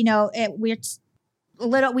us, you know,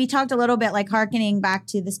 we talked a little bit like hearkening back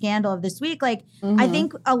to the scandal of this week. Like I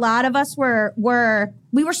think a lot of us we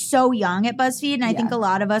were so young at BuzzFeed, and I think a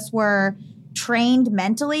lot of us were trained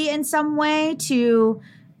mentally in some way to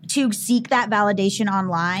seek that validation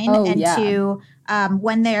online to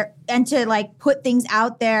to like put things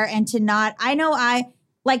out there and to not.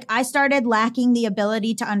 I started lacking the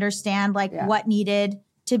ability to understand like what needed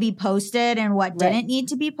to be posted and what didn't need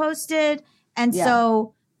to be posted, and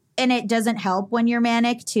so. And it doesn't help when you're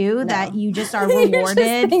manic too, that you just are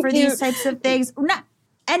rewarded for these types of things. Not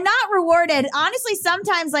rewarded. Honestly,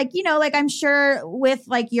 sometimes like, you know, like I'm sure with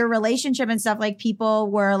like your relationship and stuff, like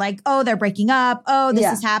people were like, oh, they're breaking up. Oh, this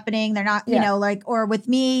is happening. They're not, you know, like, or with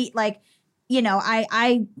me, like, you know,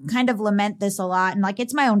 I kind of lament this a lot, and like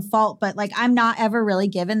it's my own fault, but like I'm not ever really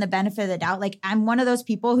given the benefit of the doubt. Like I'm one of those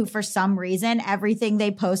people who for some reason everything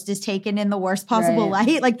they post is taken in the worst possible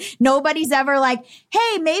light. Like nobody's ever like,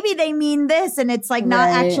 hey, maybe they mean this, and it's like not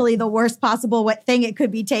actually the worst possible thing it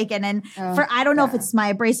could be taken. And I don't know if it's my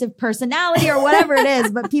abrasive personality or whatever it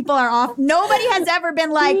is, but people are off. Nobody has ever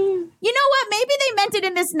been like, you know what? Maybe they meant it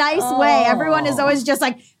in this nice way. Everyone is always just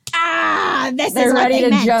like, they're ready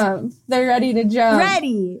to jump. They're ready to jump.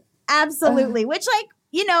 Ready. Absolutely. Which like,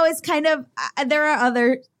 you know, is kind of, there are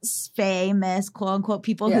other famous quote unquote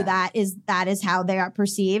people who that is how they are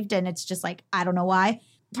perceived. And it's just like, I don't know why.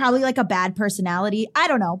 Probably like a bad personality. I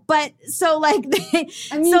don't know. But so like,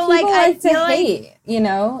 I feel like, you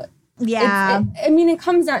know? Yeah. It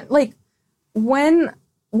comes down like when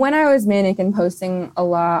I was manic and posting a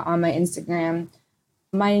lot on my Instagram,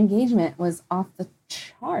 my engagement was off the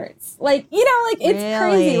charts. Like, you know, like it's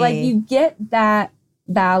crazy. Like you get that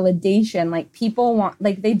validation. Like people want,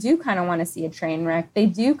 like they do kind of want to see a train wreck. They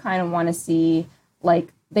do kind of want to see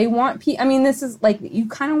like they want this is like you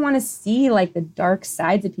kind of want to see like the dark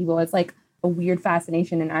sides of people. It's like a weird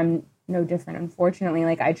fascination, and I'm no different, unfortunately.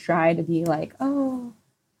 Like I try to be like, oh,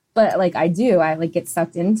 but like I like get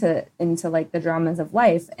sucked into like the dramas of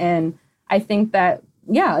life. And I think that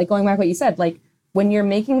like going back to what you said, like when you're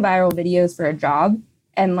making viral videos for a job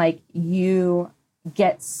and like you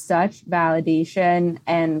get such validation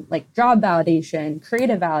and like job validation,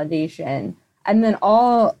 creative validation, and then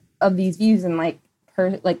all of these views and like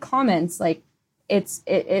comments, like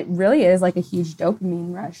it really is like a huge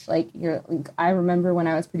dopamine rush. Like I remember when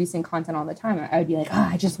I was producing content all the time, I would be like,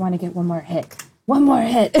 I just want to get one more hit.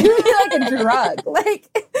 It would be like a drug. Like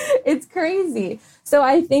it's crazy. So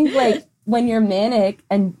I think like when you're manic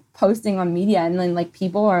and posting on media, and then like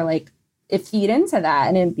people are like it feed into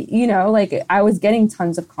that, and it, you know, like I was getting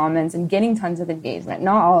tons of comments and getting tons of engagement,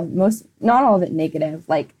 not all of it negative.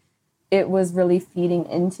 Like it was really feeding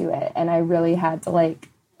into it, and I really had to like,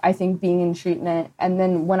 I think being in treatment, and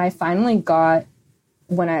then when I finally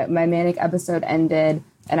my manic episode ended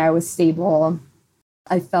and I was stable,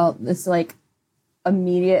 I felt this like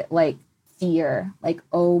immediate like fear, like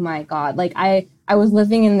oh my god, like I was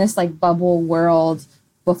living in this like bubble world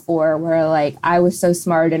before where like I was so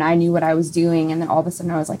smart and I knew what I was doing, and then all of a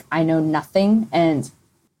sudden I was like, I know nothing and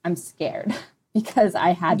I'm scared because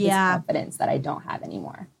I had this confidence that I don't have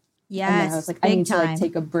anymore. Yes, and then I was like, I need to like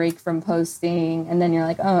take a break from posting, and then you're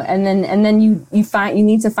like, oh, and then you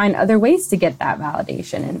need to find other ways to get that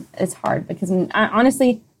validation, and it's hard because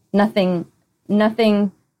honestly, nothing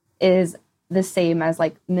is the same as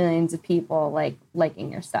like millions of people like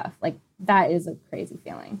liking your stuff. Like that is a crazy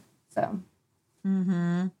feeling. So.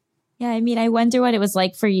 Mm-hmm. Yeah, I mean, I wonder what it was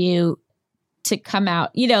like for you to come out,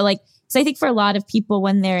 you know, like, so I think for a lot of people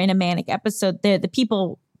when they're in a manic episode, the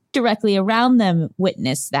people directly around them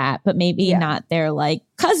witness that, but maybe not their like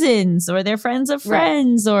cousins or their friends of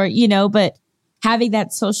friends or, you know, but having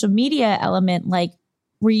that social media element, like,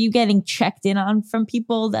 were you getting checked in on from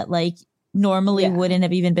people that like normally wouldn't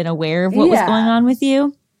have even been aware of what was going on with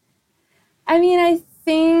you? I mean, I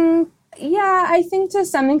think to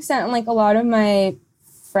some extent, like a lot of my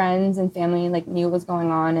friends and family like knew what was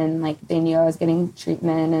going on, and like they knew I was getting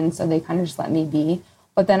treatment, and so they kind of just let me be.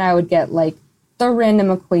 But then I would get like the random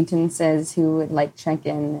acquaintances who would like check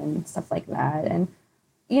in and stuff like that. And,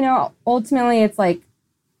 you know, ultimately it's like,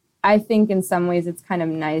 I think in some ways it's kind of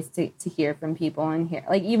nice to hear from people and hear,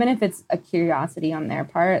 like, even if it's a curiosity on their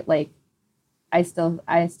part, like, I still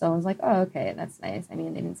was like, oh, okay, that's nice. I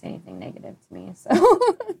mean, they didn't say anything negative to me. So,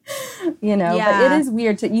 you know, but it is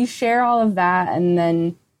weird you share all of that and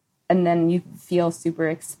then you feel super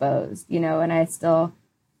exposed, you know,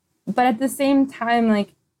 but at the same time,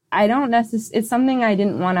 like, I don't necessarily, it's something I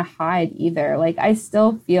didn't want to hide either. Like, I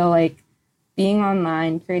still feel like being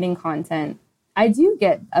online, creating content, I do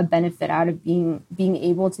get a benefit out of being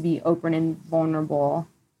able to be open and vulnerable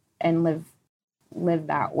and live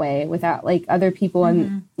that way without like other people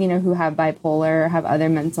and who have bipolar or have other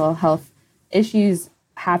mental health issues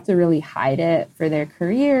have to really hide it for their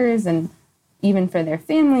careers and even for their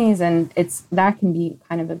families, and that can be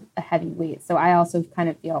kind of a heavy weight. So I also kind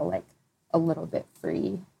of feel like a little bit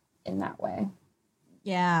free in that way.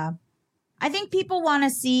 Yeah. I think people want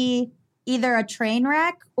to see either a train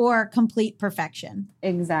wreck or complete perfection.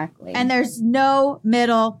 Exactly. And there's no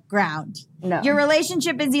middle ground. No. Your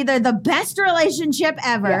relationship is either the best relationship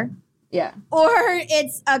ever. Yeah. Or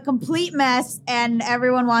it's a complete mess and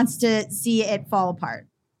everyone wants to see it fall apart.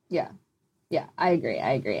 Yeah. Yeah, I agree.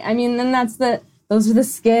 I mean, then those are the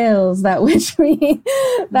scales that which we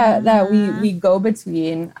we go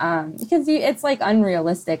between because it's like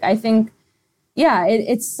unrealistic. I think,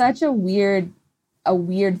 it's such a weird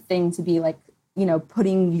thing to be like,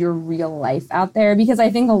 putting your real life out there, because I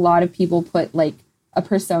think a lot of people put like a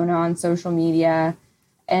persona on social media,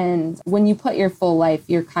 and when you put your full life,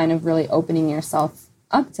 you're kind of really opening yourself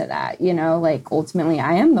up to that, like ultimately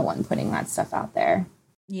I am the one putting that stuff out there.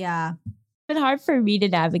 Yeah. It's hard for me to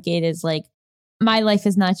navigate is like, my life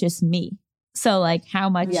is not just me. So like, how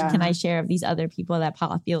much can I share of these other people that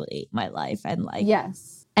populate my life? And like,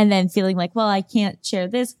 yes. And then feeling like, well, I can't share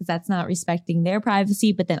this because that's not respecting their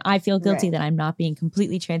privacy. But then I feel guilty that I'm not being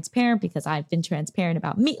completely transparent because I've been transparent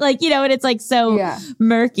about me. Like, and it's like so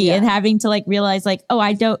murky and having to like realize like, oh,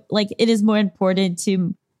 I don't like, it is more important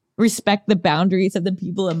to respect the boundaries of the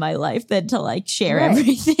people in my life than to like share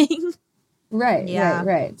everything. Right. Yeah.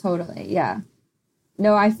 Right. Totally. Yeah.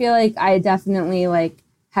 No, I feel like I definitely like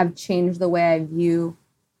have changed the way I view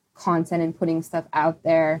content and putting stuff out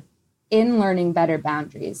there in learning better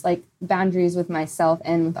boundaries, like boundaries with myself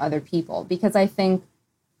and with other people, because I think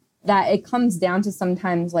that it comes down to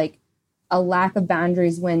sometimes like a lack of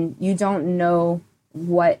boundaries when you don't know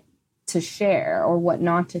what to share or what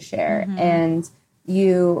not to share. And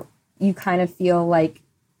you kind of feel like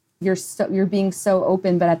you're being so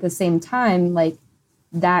open, but at the same time, like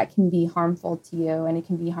that can be harmful to you and it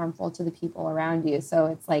can be harmful to the people around you. So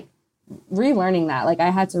it's like relearning that. Like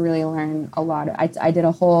I had to really learn a lot. I did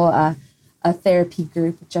a whole a therapy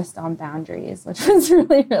group just on boundaries, which was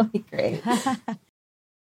really, really great.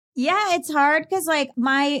 Yeah, it's hard because like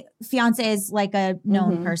my fiance is like a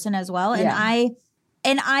known person as well. And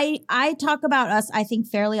I talk about us, I think,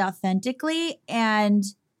 fairly authentically. And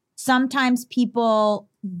sometimes people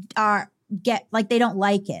they don't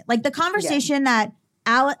like it. Like the conversation that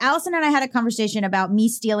Allison and I had a conversation about me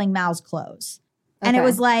stealing Mal's clothes. And it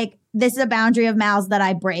was like, this is a boundary of Mal's that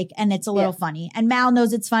I break and it's a little funny. And Mal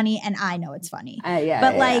knows it's funny and I know it's funny.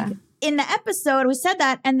 In the episode, we said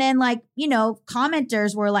that. And then like,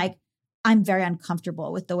 commenters were like, I'm very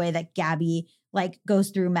uncomfortable with the way that Gabby like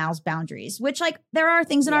goes through Mal's boundaries, which like there are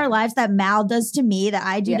things in our lives that Mal does to me that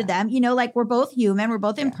I do to them. Like we're both human, we're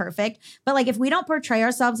both imperfect. But like if we don't portray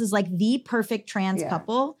ourselves as like the perfect trans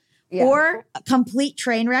couple or a complete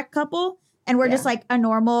train wreck couple, and we're just like a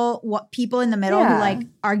normal people in the middle who like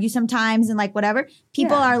argue sometimes and like whatever,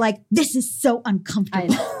 people are like, this is so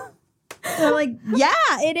uncomfortable. So like,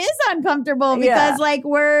 it is uncomfortable because like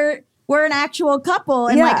we're an actual couple.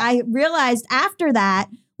 And like I realized after that,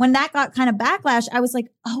 when that got kind of backlash, I was like,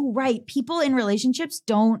 oh, right. People in relationships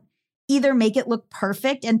don't either make it look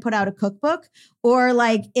perfect and put out a cookbook or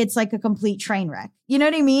like it's like a complete train wreck. You know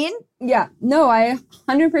what I mean? Yeah. No, I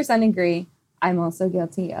 100% agree. I'm also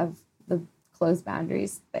guilty of the close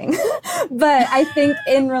boundaries thing. But I think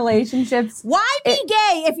in relationships. Why be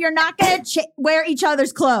gay if you're not going to wear each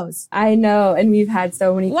other's clothes? I know. And we've had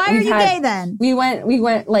so many. Why are you gay then? We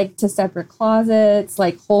went like to separate closets,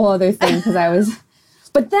 like whole other thing because I was.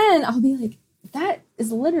 But then I'll be like, that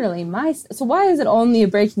is literally so why is it only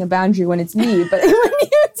breaking a boundary when it's me? But when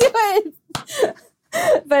you do it,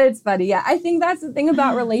 but it's funny. Yeah, I think that's the thing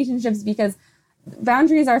about relationships because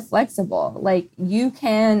boundaries are flexible. Like you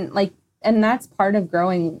can and that's part of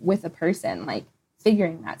growing with a person, like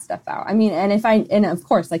figuring that stuff out. I mean, and of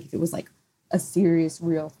course, like if it was like a serious,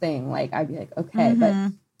 real thing, like I'd be like, okay,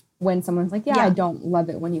 but when someone's like, I don't love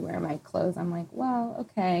it when you wear my clothes. I'm like, well,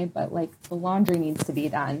 okay, but like the laundry needs to be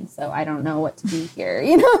done. So I don't know what to do here.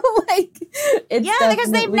 Like it's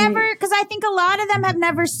because I think a lot of them have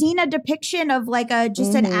never seen a depiction of like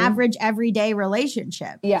an average everyday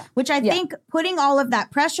relationship. Yeah. Which I think putting all of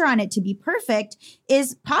that pressure on it to be perfect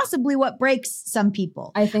is possibly what breaks some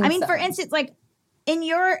people. I mean, for instance, like in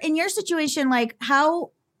your situation, like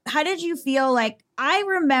how did you feel like I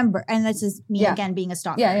remember, and this is me again being a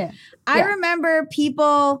stalker. I remember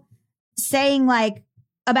people saying like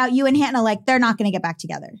about you and Hannah, like they're not going to get back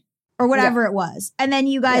together or whatever it was. And then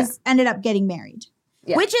you guys ended up getting married.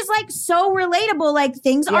 Yeah. Which is like so relatable. Like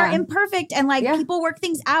things are Yeah. imperfect and like people work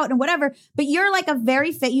things out and whatever. But you're like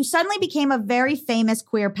you suddenly became a very famous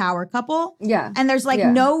queer power couple. Yeah. And there's like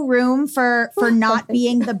no room for not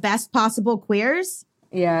being the best possible queers.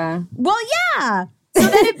 Yeah. Well, yeah. So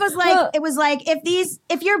then it was like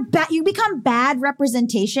if you become bad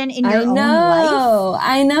representation in your own life.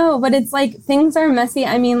 I know, but it's like things are messy.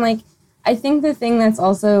 I mean, like I think the thing that's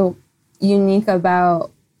also unique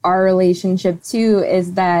about our relationship too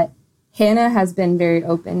is that Hannah has been very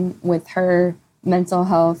open with her mental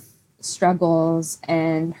health struggles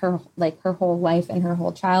and her whole life and her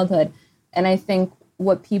whole childhood. And I think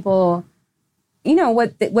what people,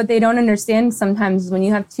 what they don't understand sometimes is when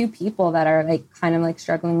you have two people that are like kind of like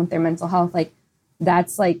struggling with their mental health, like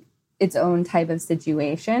that's like its own type of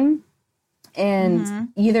situation. And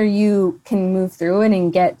either you can move through it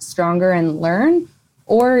and get stronger and learn,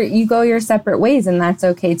 or you go your separate ways, and that's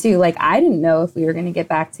okay too. Like, I didn't know if we were going to get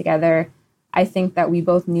back together. I think that we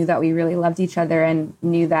both knew that we really loved each other and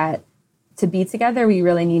knew that to be together, we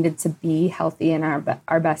really needed to be healthy in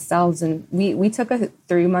our best selves. And we took a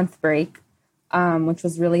 3-month break, which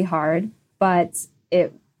was really hard. But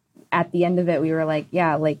at the end of it, we were like,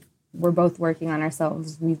 yeah, like, we're both working on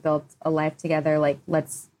ourselves. We've built a life together. Like,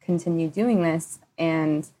 let's continue doing this.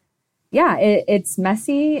 And yeah, it's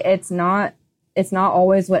messy. It's not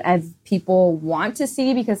always what people want to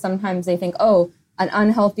see, because sometimes they think, oh, an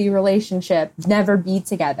unhealthy relationship, never be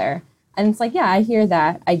together. And it's like, yeah, I hear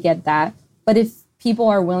that. I get that. But if people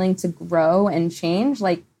are willing to grow and change,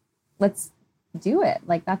 like, let's do it.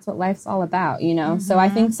 Like, that's what life's all about, So I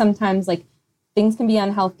think sometimes like things can be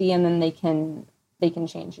unhealthy and then they can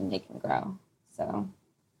change and they can grow. So,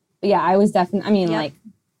 but yeah, I was definitely, like,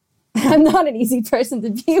 I'm not an easy person to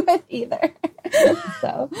be with either.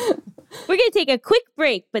 So we're going to take a quick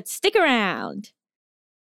break, but stick around.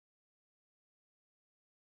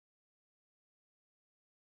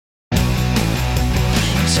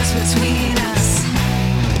 Just between us.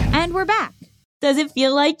 And we're back. Does it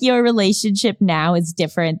feel like your relationship now is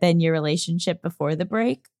different than your relationship before the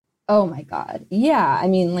break? Oh my God. Yeah. I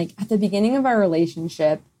mean, like at the beginning of our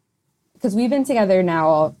relationship, because we've been together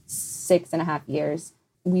now 6.5 years,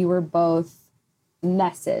 we were both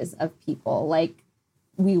messes of people. Like,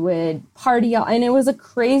 we would party out, and it was a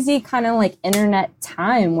crazy kind of like internet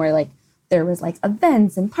time where like there was like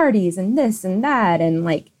events and parties and this and that. And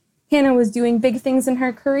like Hannah was doing big things in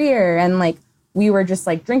her career, and like we were just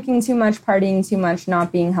like drinking too much, partying too much,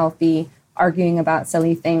 not being healthy, arguing about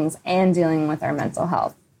silly things, and dealing with our mental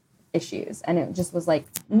health issues. And it just was like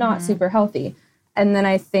not super healthy. And then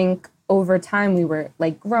I think over time we were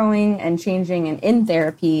like growing and changing and in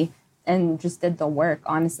therapy and just did the work,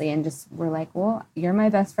 honestly, and just were like, well, you're my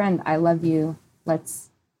best friend. I love you. Let's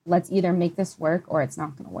either make this work or it's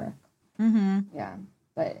not going to work. Yeah,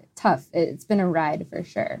 but tough. It's been a ride for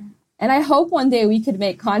sure. And I hope one day we could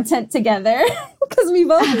make content together because we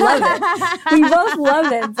both love it. We both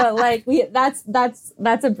love it, but like that's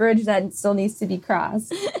a bridge that still needs to be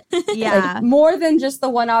crossed. Yeah, like, more than just the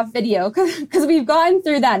one-off video, because we've gone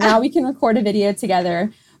through that. Now we can record a video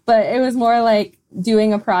together, but it was more like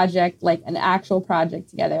doing a project, like an actual project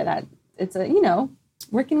together. That it's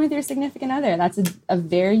working with your significant other. That's a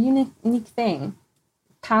very unique thing.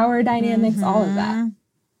 Power dynamics, all of that,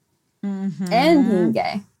 and being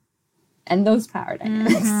gay. And those power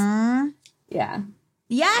dynamics. Yeah.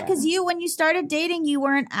 Yeah, because when you started dating, you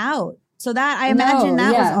weren't out. So that, I imagine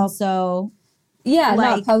that was also... Yeah,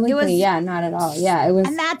 like, not publicly. it was, not at all. Yeah, it was...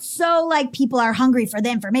 And that's so, like, people are hungry for the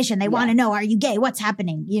information. They want to know, are you gay? What's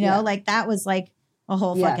happening? Like, that was, like, a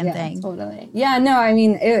whole fucking thing. Totally. Yeah, no, I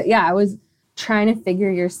mean, I was trying to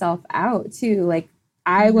figure yourself out, too. Like,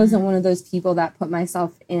 I wasn't one of those people that put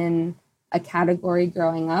myself in a category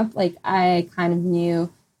growing up. Like, I kind of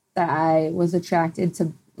knew that I was attracted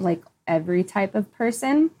to like every type of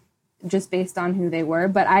person just based on who they were.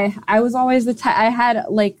 But I was always the type, I had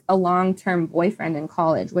like a long-term boyfriend in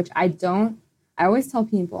college, which I always tell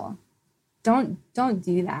people, don't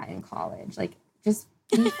do that in college. Like, just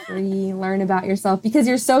be free, learn about yourself, because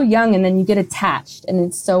you're so young and then you get attached and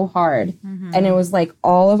it's so hard. And it was like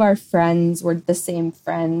all of our friends were the same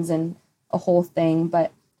friends and a whole thing.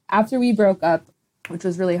 But after we broke up, which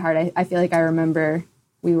was really hard, I feel like I remember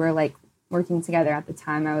we were like working together at the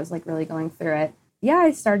time. I was like really going through it. Yeah,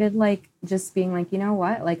 I started like just being like, you know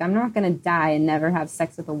what? Like, I'm not going to die and never have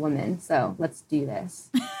sex with a woman. So let's do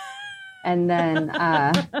this. And then,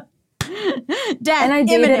 Death and I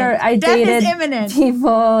dated, Death is imminent.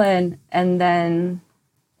 People and then,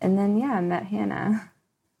 yeah, I met Hannah.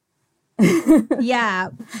 Yeah.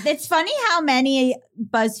 It's funny how many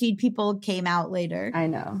BuzzFeed people came out later. I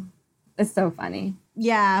know. It's so funny.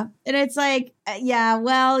 Yeah. And it's like, yeah,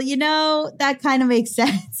 well, that kind of makes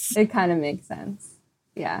sense. It kind of makes sense.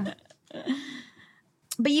 Yeah.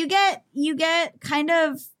 But you get kind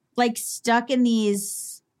of like stuck in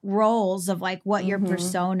these roles of like what your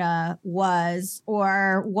persona was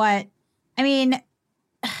or what, I mean,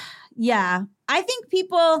 yeah. I think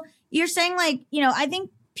you're saying like, I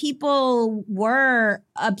think people were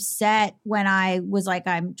upset when I was like,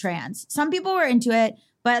 I'm trans. Some people were into it,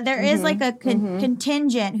 but there is like a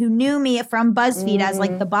contingent who knew me from BuzzFeed as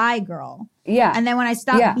like the bi girl. Yeah. And then when I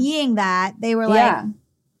stopped being that, they were like,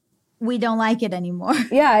 we don't like it anymore.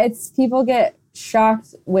 Yeah, it's people get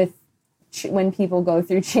shocked with when people go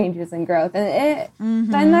through changes and growth. And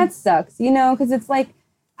then that sucks, because it's like,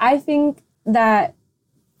 I think that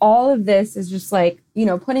all of this is just like,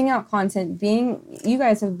 putting out content, you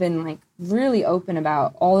guys have been like really open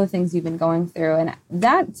about all the things you've been going through. And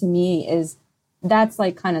that to me that's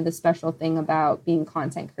like kind of the special thing about being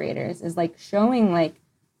content creators is like showing like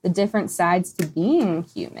the different sides to being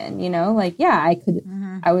human, like, yeah,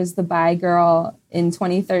 I was the bi girl in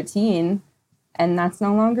 2013 and that's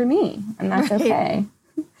no longer me and that's okay.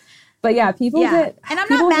 But yeah, people get, and I'm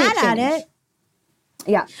not mad at it.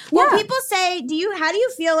 Yeah. Well, people say, how do you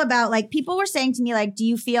feel about, like, people were saying to me, like, do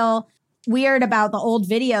you feel weird about the old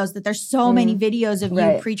videos, that there's so many videos of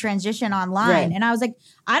you pre-transition online? Right. And I was like,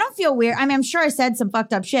 I don't feel weird. I mean, I'm sure I said some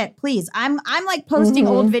fucked up shit. Please. I'm like posting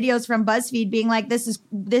old videos from BuzzFeed being like, this is,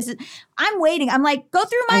 I'm waiting. I'm like, go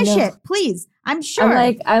through my shit, please. I'm sure.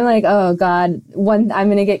 I'm like, oh God, I'm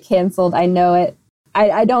going to get canceled. I know it.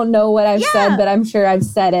 I don't know what I've said, but I'm sure I've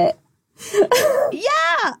said it.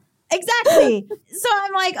 Yeah. Exactly. So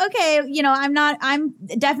I'm like, okay, I'm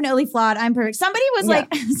definitely flawed. I'm perfect. Somebody was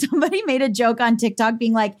like, somebody made a joke on TikTok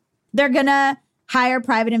being like, they're going to hire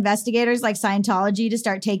private investigators like Scientology to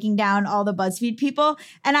start taking down all the BuzzFeed people.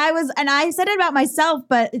 And I said it about myself,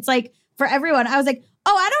 but it's like for everyone, I was like,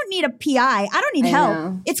 oh, I don't need a PI. I don't need help.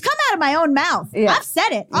 Know. It's come out of my own mouth. Yeah. I've said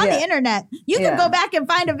it on the internet. You can go back and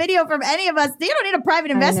find a video from any of us. You don't need a private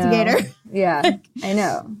investigator. Yeah, I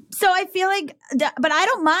know. So I feel like, but I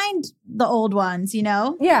don't mind the old ones,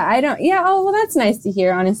 Yeah, I don't. Yeah. Oh, well, that's nice to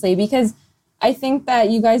hear, honestly, because I think that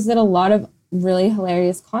you guys did a lot of really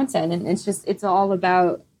hilarious content, and it's all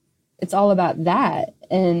about that.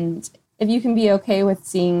 And if you can be okay with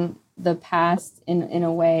seeing the past in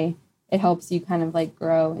a way, it helps you kind of like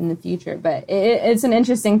grow in the future. But it's an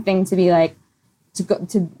interesting thing to be like, to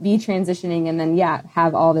be transitioning and then,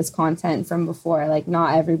 have all this content from before. Like,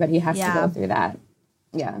 not everybody has to go through that.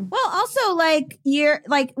 Yeah. Well, also, like, you're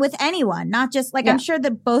like with anyone, not just like, I'm sure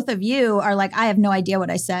that both of you are like, I have no idea what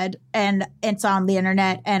I said and it's on the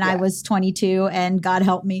internet and I was 22 and God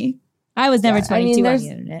help me. I was never 22 on the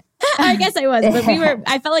internet. I guess I was, but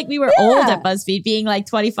I felt like we were old at BuzzFeed, being like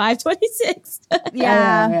 25, 26.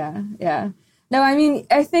 Yeah. No, I mean,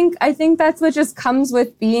 I think that's what just comes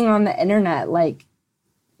with being on the internet. Like,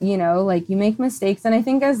 like you make mistakes. And I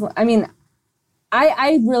think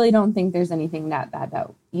I really don't think there's anything that bad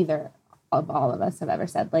that either of all of us have ever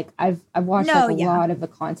said. Like I've watched a lot of the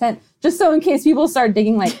content just so in case people start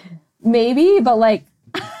digging, like maybe, but like,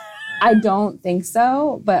 I don't think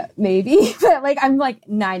so, but maybe. But like, I'm like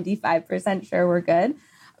 95% sure we're good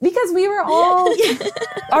because we were all,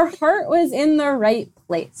 our heart was in the right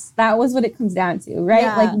place. That was what it comes down to, right?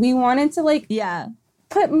 Yeah. Like we wanted to like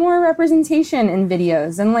put more representation in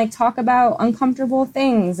videos and like talk about uncomfortable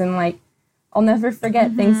things. And like, I'll never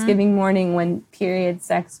forget Thanksgiving morning when period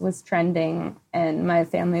sex was trending and my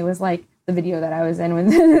family was like, the video that I was in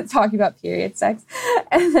with talking about period sex.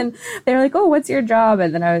 And then they were like, oh, what's your job?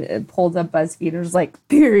 And then I pulled up BuzzFeed and it was like,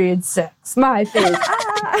 period sex, my face.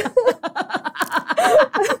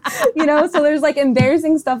 So there's like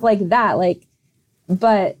embarrassing stuff like that. Like,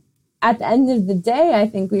 but at the end of the day, I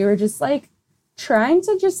think we were just like trying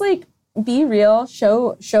to just like be real,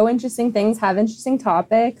 show interesting things, have interesting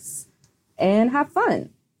topics, and have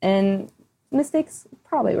fun. And mistakes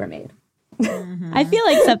probably were made. I feel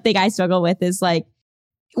like something I struggle with is like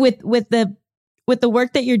with the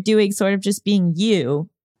work that you're doing sort of just being you.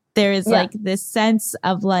 There is like this sense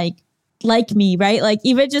of like me, right? Like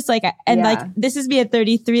even just like, and like, this is me at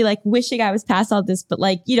 33, like wishing I was past all this, but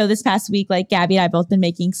like, this past week, like Gabby and I both been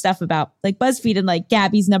making stuff about like BuzzFeed and like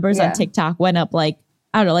Gabby's numbers on TikTok went up like,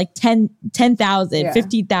 I don't know, like 10,000,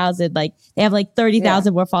 15,000, like they have like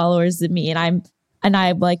 30,000 more followers than me. And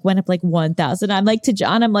I like went up like 1,000. I'm like to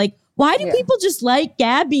John, I'm like, why do people just like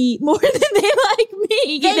Gabby more than they like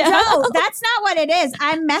me? They don't. That's not what it is.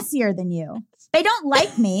 I'm messier than you. They don't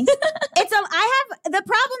like me. I have the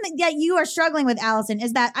problem that you are struggling with, Allison,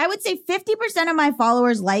 is that I would say 50% of my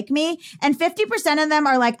followers like me and 50% of them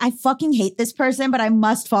are like, I fucking hate this person, but I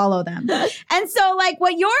must follow them. And so like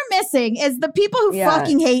what you're missing is the people who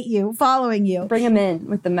fucking hate you following you. Bring them in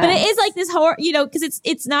with the mess. But it is like this horror, you know, because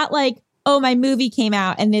it's not like, oh, my movie came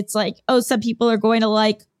out and it's like, oh, some people are going to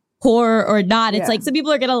like horror or not. It's like some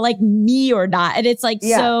people are gonna like me or not, and it's like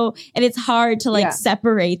so, and it's hard to like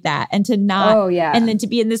separate that and to not and then to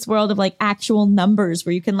be in this world of like actual numbers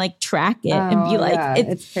where you can like track it and be like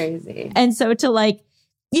it's crazy. And so to like,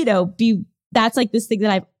 you know, that's like this thing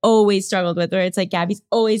that I've always struggled with, where it's like Gabby's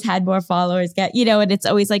always had more followers, you know, and it's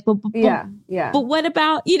always like, but what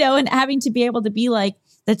about, you know, and having to be able to be like,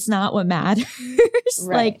 that's not what matters.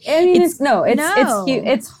 Right. Like, I mean,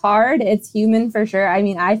 it's hard. It's human for sure. I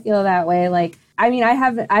mean, I feel that way. Like, I mean,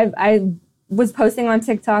 I was posting on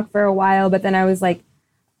TikTok for a while, but then I was like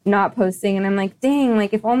not posting, and I'm like, dang,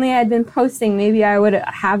 like if only I'd been posting, maybe I would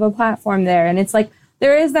have a platform there. And it's like,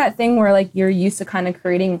 there is that thing where like you're used to kind of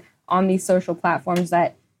creating on these social platforms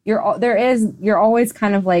that you're always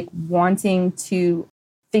kind of like wanting to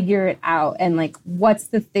figure it out and like what's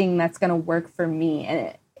the thing that's going to work for me.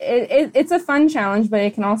 And it's a fun challenge, but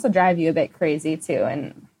it can also drive you a bit crazy too,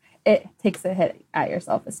 and it takes a hit at your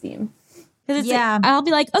self-esteem. Like, I'll be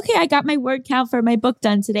like, okay, I got my word count for my book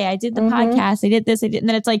done today, I did the podcast, I did this, and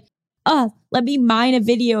then it's like, let me mine a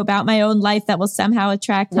video about my own life that will somehow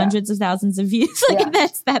attract hundreds of thousands of views. Like, and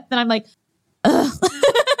that's that. Then I'm like, ugh.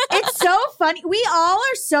 It's so funny. We all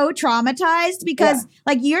are so traumatized because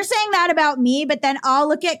like you're saying that about me, but then I'll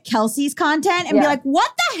look at Kelsey's content and be like,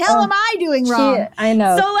 what the hell am I doing wrong? I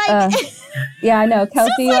know. So like, I know.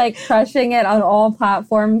 Kelsey like crushing it on all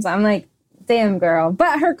platforms. I'm like, damn girl.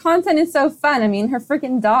 But her content is so fun. I mean, her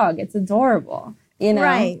freaking dog, it's adorable, you know?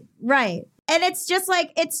 Right. And it's just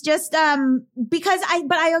because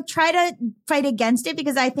I try to fight against it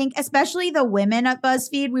because I think especially the women at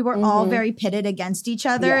BuzzFeed, we were all very pitted against each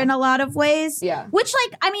other in a lot of ways. Yeah. Which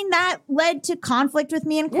like, I mean, that led to conflict with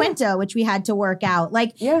me and Quinta, which we had to work out.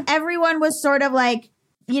 Like everyone was sort of like,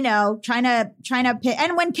 you know, trying to pit.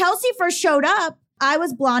 And when Kelsey first showed up, I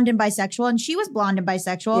was blonde and bisexual and she was blonde and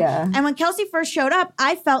bisexual. Yeah. And when Kelsey first showed up,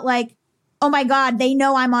 I felt like, oh my God, they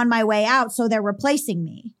know I'm on my way out, so they're replacing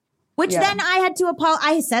me. Which then I had to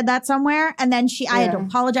I said that somewhere, and then I had to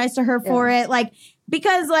apologize to her for it. Like,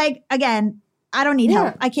 because like, again, I don't need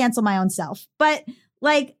help. I cancel my own self. But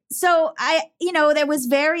like, so there was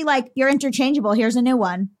very like, you're interchangeable. Here's a new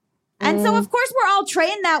one. And so of course we're all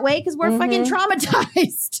trained that way because we're fucking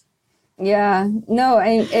traumatized. Yeah, no,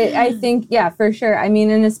 I think, for sure. I mean,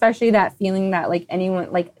 and especially that feeling that like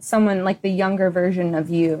anyone, like someone like the younger version of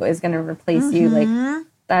you is going to replace you. Like,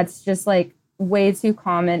 that's just like way too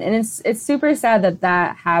common. And it's super sad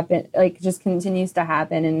that happened, like just continues to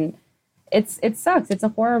happen. And it sucks. It's a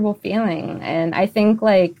horrible feeling. And I think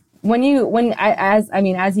like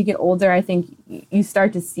as you get older, I think you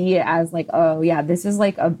start to see it as like, oh yeah, this is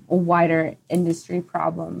like a wider industry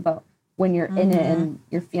problem. But when you're in it and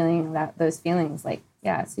you're feeling those feelings, like,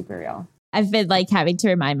 yeah, it's super real. I've been like having to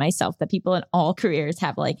remind myself that people in all careers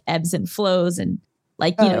have like ebbs and flows, and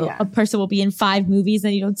like, a person will be in 5 movies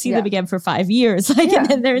and you don't see them again for 5 years. Like, and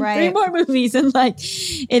then they're in 3 more movies. And like,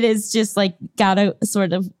 it is just like, gotta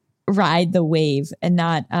sort of ride the wave and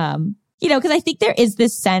not, because I think there is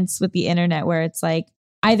this sense with the internet where it's like,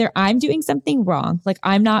 either I'm doing something wrong, like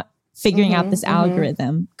I'm not figuring out this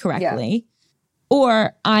algorithm correctly,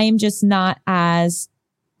 or I'm just not as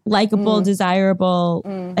likable, desirable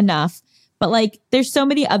enough. But like, there's so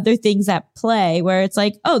many other things at play where it's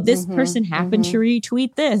like, oh, this person happened to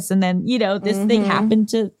retweet this. And then, this thing happened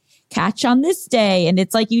to catch on this day. And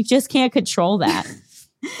it's like, you just can't control that.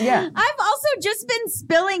 I've also just been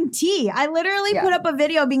spilling tea. I literally put up a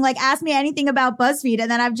video being like, ask me anything about BuzzFeed. And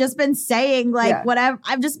then I've just been saying like, whatever.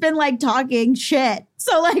 I've just been like talking shit.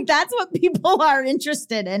 So like, that's what people are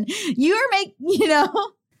interested in.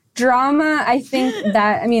 Drama. I think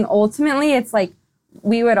that, I mean, ultimately it's like,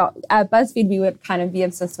 at BuzzFeed, we would kind of be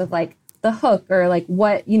obsessed with like the hook or like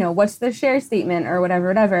what's the share statement or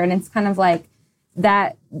whatever. And it's kind of like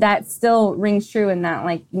that still rings true in that,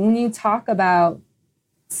 like, when you talk about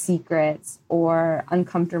secrets or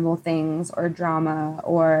uncomfortable things or drama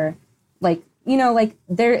or like,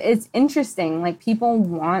 it's interesting, like people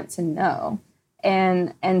want to know.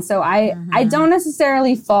 And so I don't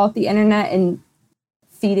necessarily fault the internet in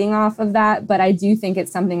feeding off of that, but I do think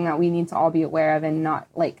it's something that we need to all be aware of and not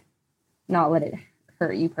let it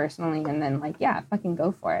hurt you personally. And then like, fucking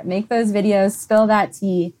go for it. Make those videos, spill that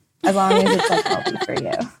tea, as long as it's like healthy for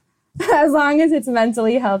you. As long as it's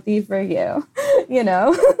mentally healthy for you. you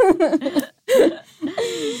know.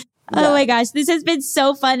 Oh my gosh, this has been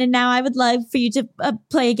so fun. And now I would love for you to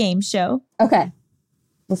play a game show. Okay.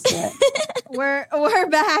 Let's do it. We're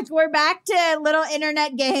back. We're back to little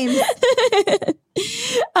internet games.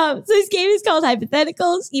 So this game is called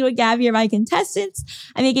Hypotheticals. You and Gabby are my contestants.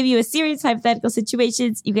 I'm going to give you a series of hypothetical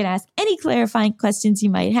situations. You can ask any clarifying questions you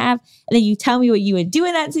might have, and then you tell me what you would do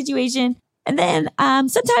in that situation. And then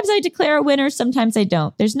sometimes I declare a winner, sometimes I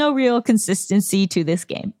don't. There's no real consistency to this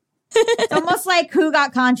game. It's almost like who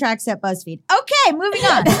got contracts at BuzzFeed. Okay, moving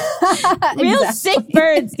on. Real sick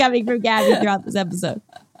birds coming from Gabby throughout this episode.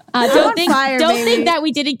 Don't think that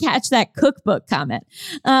we didn't catch that cookbook comment.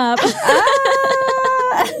 Our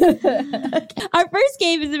first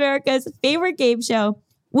game is America's favorite game show.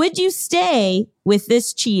 Would you stay with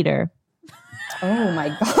this cheater? Oh my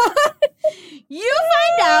God. You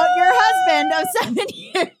find out your husband of 7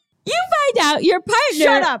 years. You find out your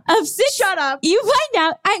partner of 6. Shut up. You find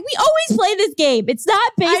out. We always play this game. It's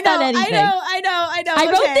not based on anything. I know. I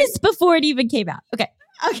wrote this before it even came out. Okay.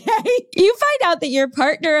 You find out that your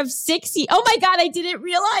partner of 6 years. Oh my God, I didn't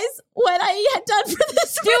realize what I had done for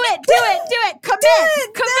this. Do it.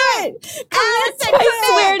 Commit.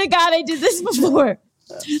 I swear to God, I did this before.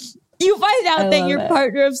 You find out that your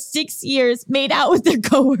partner of 6 years made out with their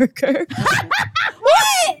coworker.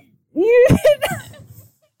 What?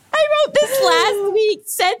 I wrote this last week,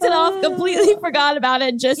 sent it off, completely forgot about it,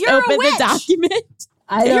 and just opened the document.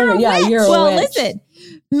 You're a witch. Well, listen,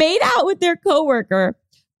 made out with their coworker,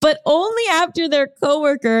 but only after their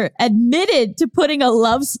coworker admitted to putting a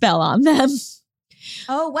love spell on them.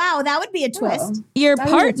 Oh, wow. That would be a twist. Your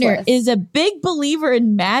partner is a big believer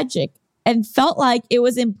in magic and felt like it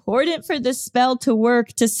was important for the spell to work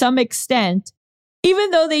to some extent,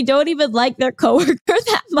 even though they don't even like their coworker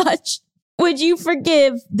that much. Would you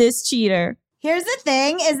forgive this cheater? Here's the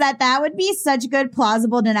thing is that would be such good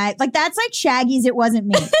plausible denial. Like, that's like Shaggy's It Wasn't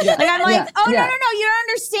Me. Like, I'm like, no, you don't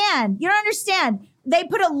understand. You don't understand. They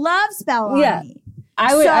put a love spell on me.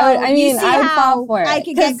 I would fall for it. I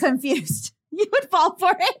could get confused. You would fall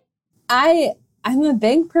for it? I'm a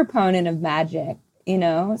big proponent of magic, you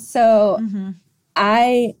know? So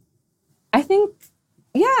I think,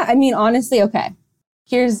 honestly, okay.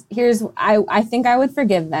 Here's I think I would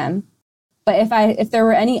forgive them. But if there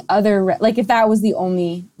were any other, like if that was the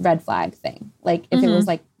only red flag thing, like if it was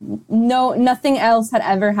like, nothing else had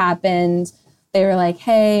ever happened. They were like,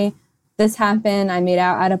 hey, this happened. I made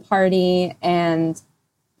out at a party and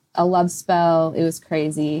a love spell. It was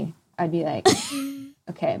crazy. I'd be like,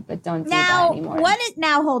 okay, but don't do that anymore.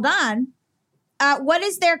 Hold on. What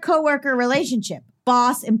is their coworker relationship?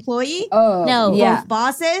 Boss, employee? Oh, no. Yeah. Both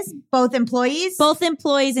bosses? Both employees? Both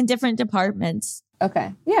employees in different departments.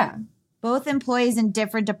 Okay. Yeah. Both employees in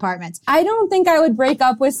different departments. I don't think I would break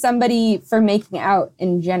up with somebody for making out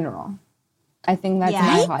in general. I think that's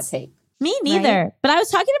my hot take. Me neither. Right? But I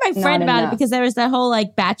was talking to my friend about it because there was that whole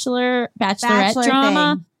like bachelorette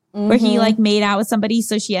drama where he like made out with somebody,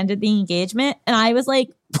 so she ended the engagement. And I was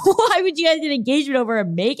like, why would you end an engagement over a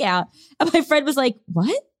makeout? And my friend was like,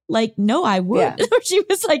 what? Like, no, I would. Yeah. She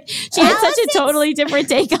was like, she had such a totally different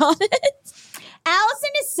take on it. Allison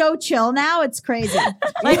is so chill now. It's crazy.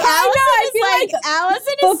 Like,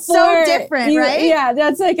 Allison is so different, right? Yeah,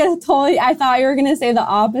 that's like a totally, I thought you were going to say the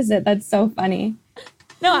opposite. That's so funny.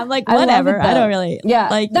 No, I'm like, whatever. I don't really. Yeah.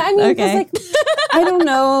 Like, okay. Like, I don't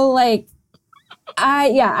know. Like,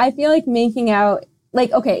 I feel like making out,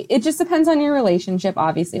 like, okay, it just depends on your relationship,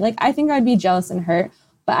 obviously. Like, I think I'd be jealous and hurt,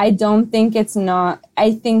 but I don't think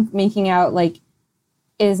I think making out, like,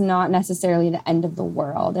 is not necessarily the end of the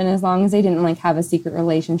world. And as long as they didn't like have a secret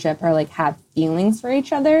relationship or like have feelings for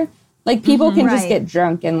each other, like people can just get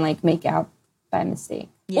drunk and like make out by mistake.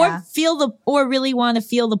 Yeah. Or really want to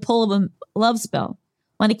feel the pull of a love spell.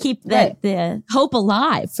 Want to keep the hope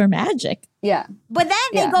alive for magic. Yeah. But then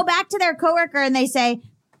they go back to their coworker and they say,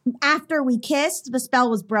 after we kissed, the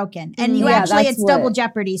spell was broken. And it's double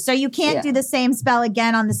jeopardy. So you can't do the same spell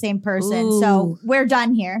again on the same person. Ooh. So we're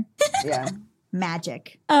done here. Yeah.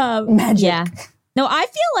 Magic. Magic. Yeah. No, I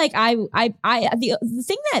feel like the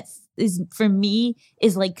thing that is for me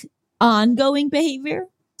is like ongoing behavior.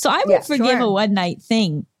 So I would forgive a one night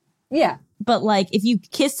thing. Yeah. But like if you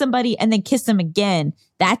kiss somebody and then kiss them again,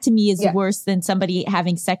 that to me is worse than somebody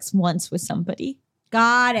having sex once with somebody.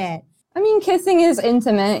 Got it. I mean, kissing is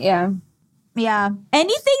intimate. Yeah. Yeah.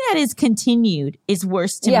 Anything that is continued is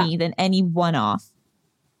worse to me than any one off.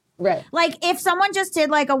 Right. Like if someone just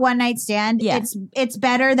did like a one night stand, it's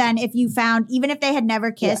better than if you found, even if they had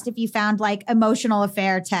never kissed, if you found like emotional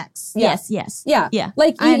affair texts. Yes. Yeah.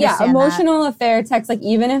 Like, emotional affair texts, like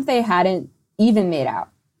even if they hadn't even made out.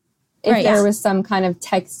 if there was some kind of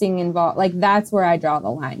texting involved, like that's where I draw the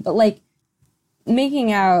line. But like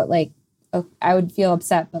making out, like I would feel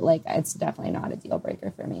upset, but like it's definitely not a deal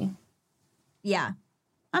breaker for me. Yeah.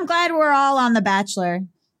 I'm glad we're all on The Bachelor.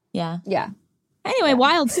 Yeah. Yeah. Anyway,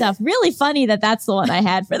 wild stuff. Really funny that that's the one I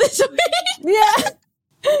had for this week. Yeah.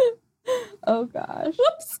 Oh gosh.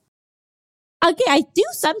 Whoops. Okay, I do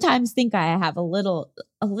sometimes think I have a little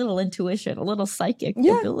intuition, a little psychic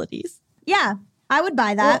abilities. Yeah, I would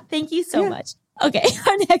buy that. Well, thank you so much. Okay,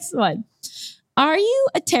 our next one. Are you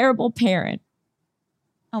a terrible parent?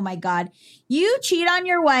 Oh my God. You cheat on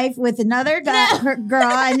your wife with another girl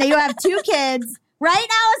and then you have 2 kids. Right,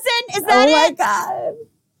 Allison? Is that it? Oh my God.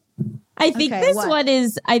 I think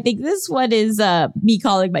this one is me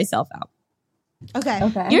calling myself out.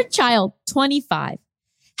 Okay. Your child, 25,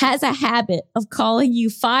 has a habit of calling you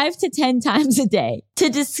 5 to 10 times a day to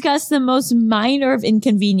discuss the most minor of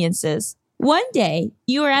inconveniences. One day,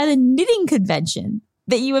 you are at a knitting convention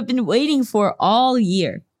that you have been waiting for all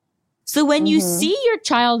year. So when you see your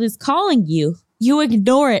child is calling you, you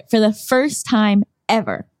ignore it for the first time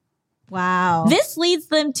ever. Wow. This leads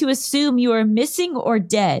them to assume you are missing or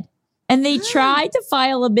dead, and they try to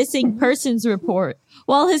file a missing persons report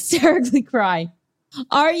while hysterically crying.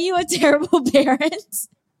 Are you a terrible parent?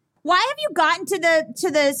 Why have you gotten to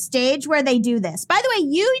the stage where they do this? By the way,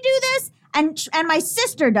 you do this and my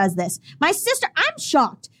sister does this. My sister, I'm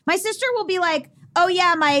shocked. My sister will be like, oh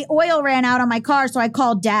yeah, my oil ran out on my car, so I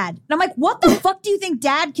called Dad. And I'm like, what the fuck do you think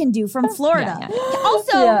Dad can do from Florida?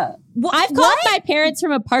 Also, I've called my parents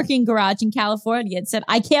from a parking garage in California and said,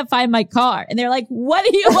 I can't find my car. And they're like, what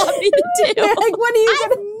do you want me to do? They're like, what are you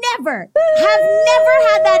I've never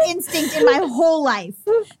had that instinct in my whole life.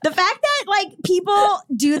 The fact that like people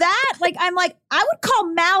do that, like I'm like, I would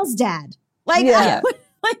call Mal's dad. Like,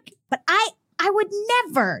 but I would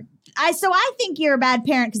never. So I think you're a bad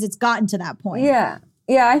parent because it's gotten to that point. Yeah.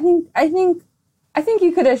 I think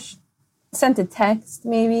you could have sent a text,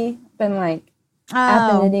 maybe been like,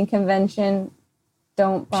 at the knitting convention,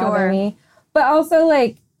 don't bother me. But also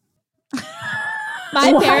like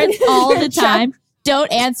my parents all the time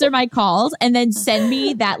don't answer my calls and then send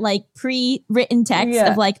me that like pre-written text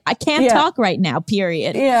of like, I can't talk right now,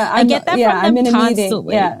 period. Yeah. I get that from them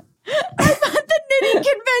constantly. Yeah. The knitting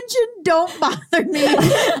convention, don't bother me.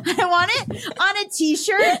 I want it on a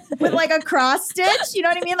t-shirt with like a cross stitch. You know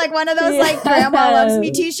what I mean? Like one of those like grandma loves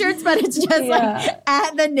me t-shirts, but it's just like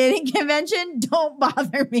at the knitting convention, don't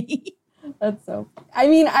bother me. That's so funny. I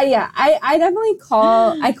mean, I definitely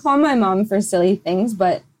call my mom for silly things,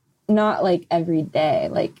 but not like every day.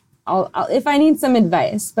 Like I'll if I need some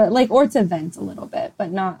advice, but like, or to vent a little bit,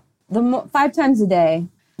 but not 5 times a day.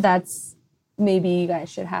 That's maybe you guys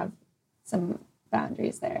should have some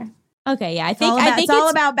boundaries there. Okay, yeah, I think it's all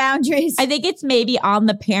about boundaries. I think it's maybe on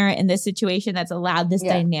the parent in this situation that's allowed this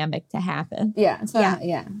dynamic to happen. Yeah.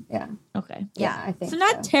 Okay. Yeah, I think so.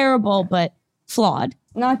 Not terrible, but flawed.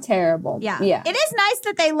 Not terrible. Yeah. It is nice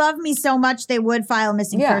that they love me so much they would file a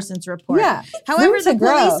missing persons report. Yeah. However, the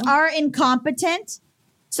police are incompetent.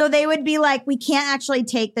 So they would be like, we can't actually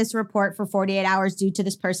take this report for 48 hours due to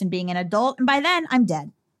this person being an adult. And by then, I'm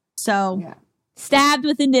dead. So stabbed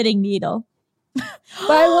with a knitting needle. But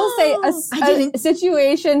I will say a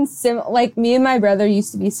situation like me and my brother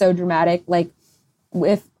used to be so dramatic. Like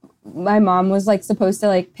if my mom was like supposed to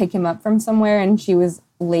like pick him up from somewhere and she was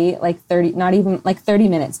late, like 30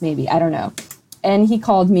 minutes maybe, I don't know. And he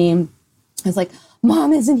called me. I was like,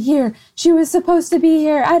 Mom isn't here. She was supposed to be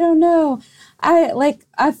here. I don't know.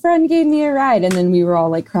 A friend gave me a ride. And then we were all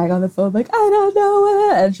like crying on the phone, like, I don't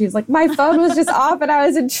know. And she's like, my phone was just off and I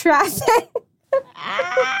was in traffic. So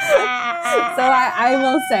I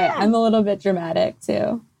will say I'm a little bit dramatic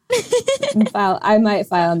too. I might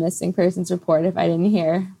file a missing persons report if I didn't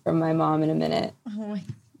hear from my mom in a minute.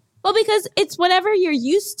 Well, because it's whatever you're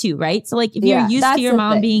used to, right? So like if you're used to your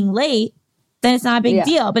mom being late, then it's not a big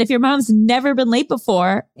deal. But if your mom's never been late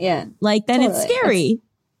before, like then it's scary.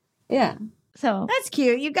 So that's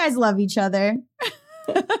cute. You guys love each other.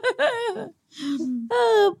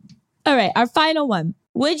 All right, our final one.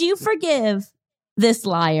 Would you forgive this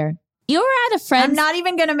liar? You were at a friend's... I'm not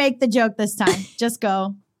even going to make the joke this time. Just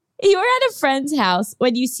go. You were at a friend's house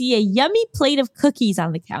when you see a yummy plate of cookies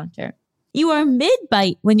on the counter. You are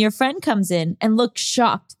mid-bite when your friend comes in and looks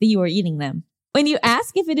shocked that you are eating them. When you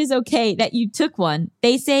ask if it is okay that you took one,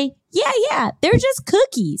 they say, yeah, they're just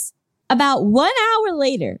cookies. About 1 hour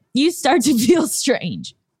later, you start to feel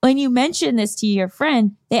strange. When you mention this to your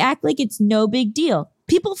friend, they act like it's no big deal.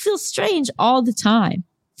 People feel strange all the time.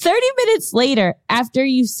 30 minutes later, after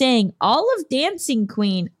you sang all of Dancing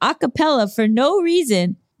Queen a cappella for no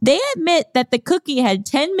reason, They admit that the cookie had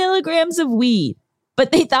 10 milligrams of weed,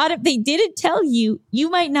 but they thought if they didn't tell you, you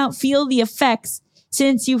might not feel the effects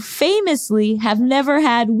since you famously have never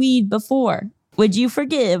had weed before. Would you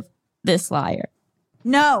forgive this liar?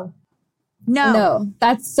 No. No,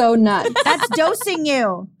 that's so nuts. That's dosing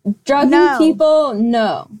you. Drugging people,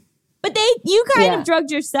 no. But you kind of drugged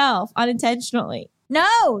yourself unintentionally.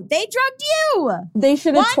 No, they drugged you. They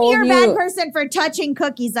should have told you. One, you're a bad person for touching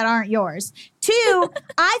cookies that aren't yours. Two,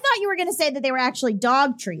 I thought you were going to say that they were actually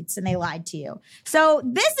dog treats and they lied to you. So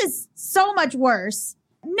this is so much worse.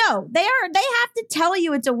 No, they have to tell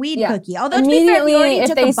you it's a weed cookie. Although to be fair, if you already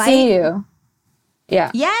took a bite. See you.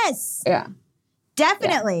 Yeah. Yes. Yeah.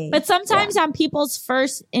 Definitely. But sometimes on people's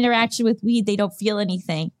first interaction with weed, they don't feel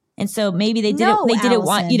anything. And so maybe they didn't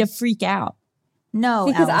want you to freak out. No,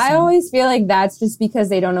 because Allison. I always feel like that's just because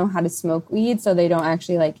they don't know how to smoke weed, so they don't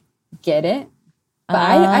actually like get it. But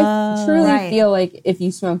I truly feel like if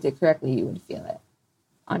you smoked it correctly, you would feel it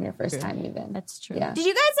on your first time even. That's true. Yeah. Did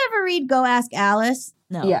you guys ever read Go Ask Alice?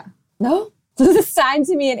 No. Yeah. No? This was assigned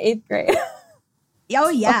to me in 8th grade. Oh,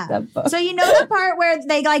 yeah. So you know the part where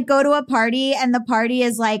they like go to a party and the party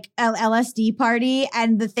is like a LSD party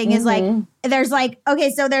and the thing is like, there's like, okay,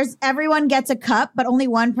 so there's everyone gets a cup, but only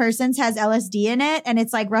one person's has LSD in it and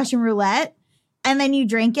it's like Russian roulette and then you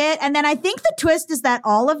drink it. And then I think the twist is that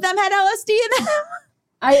all of them had LSD in them.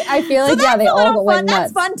 I feel like, they all went nuts.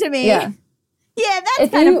 That's fun to me. Yeah,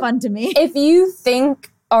 that's kind of fun to me. If you think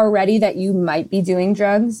already that you might be doing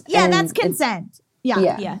drugs. Yeah, that's consent.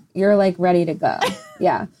 Yeah. You're like ready to go.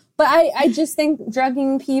 Yeah. But I just think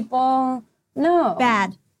drugging people, no.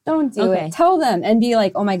 Bad. Don't do it. Tell them and be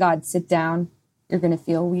like, oh my God, sit down. You're going to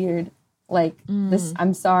feel weird. Like this,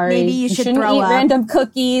 I'm sorry. Maybe you should shouldn't throw eat up. random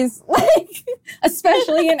cookies, like,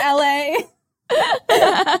 especially in LA.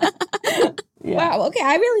 Wow. Okay.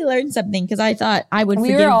 I really learned something because I thought I would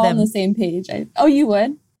forgive them. We were all on the same page. You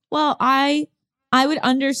would? Well, I would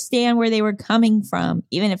understand where they were coming from,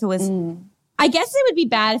 even if it was... I guess it would be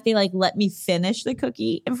bad if they like let me finish the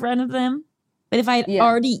cookie in front of them. But if I had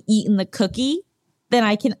already eaten the cookie, then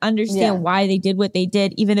I can understand why they did what they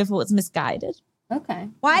did, even if it was misguided. Okay.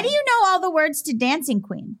 Why do you know all the words to Dancing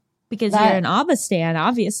Queen? Because you're an ABBA stan,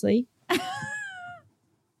 obviously.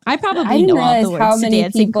 I probably I didn't know all realize the words how to many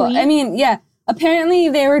Dancing people. Queen. I mean, apparently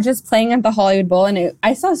they were just playing at the Hollywood Bowl, and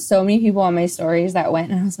I saw so many people on my stories that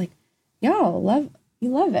went, and I was like, "Yo, you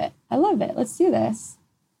love it. I love it. Let's do this."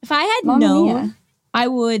 If I had Mamma known, Mia. I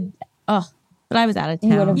would. But I was out of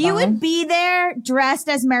town. You would be there dressed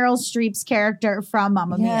as Meryl Streep's character from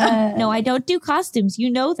Mamma Mia. No, I don't do costumes. You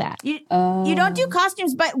know that. You don't do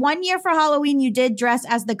costumes, but one year for Halloween, you did dress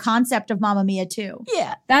as the concept of Mamma Mia too.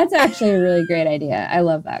 Yeah. That's actually a really great idea. I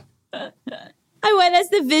love that. I went as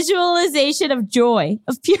the visualization of joy,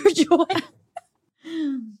 of pure joy.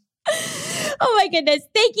 Oh my goodness.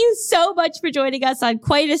 Thank you so much for joining us on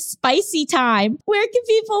quite a spicy time. Where can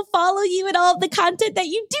people follow you and all of the content that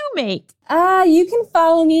you do make? You can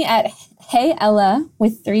follow me at Hey Ella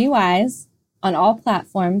with 3 Ys on all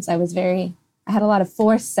platforms. I had a lot of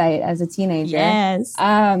foresight as a teenager. Yes.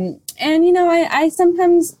 And I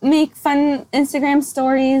sometimes make fun Instagram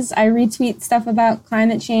stories. I retweet stuff about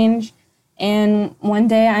climate change. And one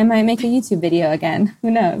day I might make a YouTube video again.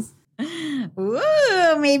 Who knows?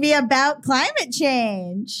 Ooh, maybe about climate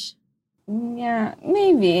change. Yeah,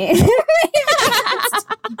 maybe.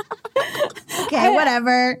 Okay,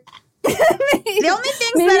 whatever. The only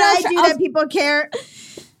things that I do that people care.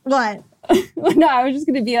 What? No, I was just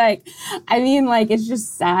going to be like, it's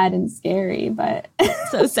just sad and scary, but.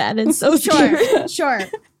 So sad and so scary. Sure.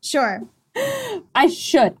 I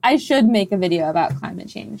should make a video about climate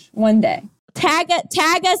change one day. Tag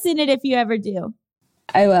us in it if you ever do.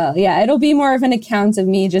 I will. Yeah, it'll be more of an account of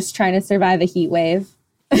me just trying to survive a heat wave.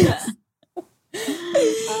 Thank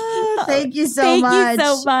you so much. Thank you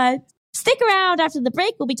so much. Stick around after the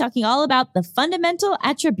break. We'll be talking all about the fundamental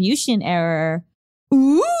attribution error.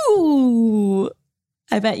 Ooh,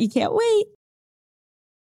 I bet you can't wait.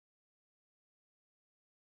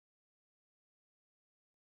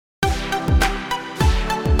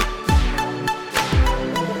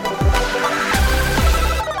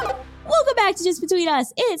 Welcome back to Just Between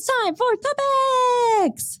Us. It's time for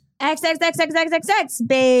comebacks. XXXXXXX,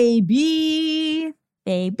 baby.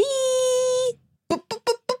 Baby.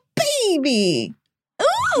 Baby. Ooh,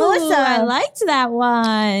 Melissa. I liked that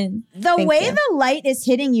one. The Thank way you. the light is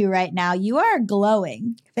hitting you right now, you are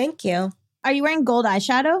glowing. Thank you. Are you wearing gold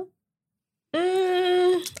eyeshadow?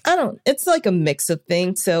 I don't. It's like a mix of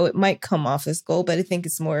things, so it might come off as gold, but I think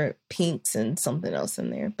it's more pinks and something else in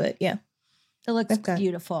there. But yeah, It looks Okay.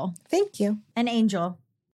 beautiful. thank you. An angel.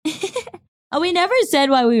 Oh, we never said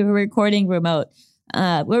why we were recording remote.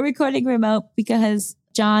 We're recording remote because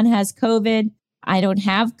John has COVID. I don't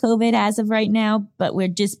have COVID as of right now, but we're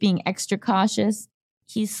just being extra cautious.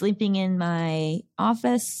 He's sleeping in my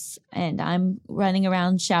office, and I'm running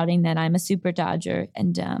around shouting that I'm a super dodger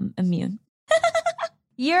and immune.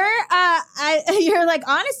 You're like,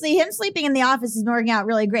 honestly, him sleeping in the office is working out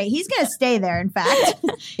really great. He's going to stay there, in fact.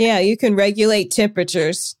 Yeah, you can regulate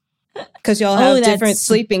temperatures because y'all have different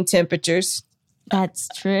sleeping temperatures. That's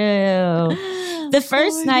true. The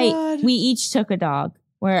first night, we each took a dog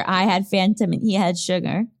where I had Phantom and he had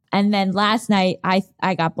Sugar. And then last night,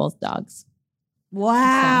 I got both dogs.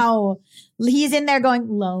 Wow. So. He's in there going,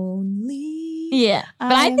 lonely. Yeah.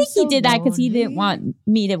 But I think he did that because he didn't want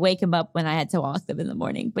me to wake him up when I had to walk them in the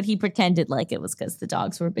morning. But he pretended like it was because the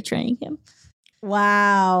dogs were betraying him.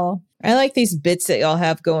 Wow. I like these bits that y'all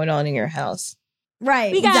have going on in your house.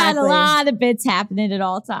 Right. We got a lot of bits happening at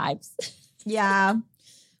all times. Yeah.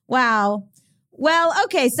 Wow. Well,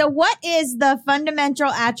 okay. So what is the fundamental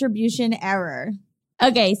attribution error?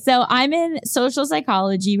 Okay. So I'm in social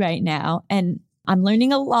psychology right now, and I'm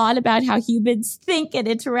learning a lot about how humans think and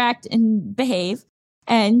interact and behave.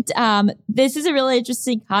 And this is a really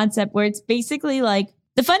interesting concept where it's basically like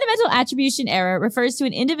the fundamental attribution error refers to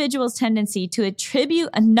an individual's tendency to attribute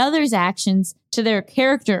another's actions to their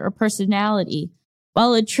character or personality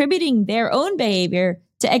while attributing their own behavior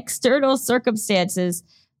to external circumstances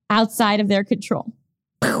outside of their control.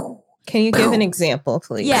 Can you give an example,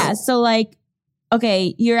 please? Yeah. So like,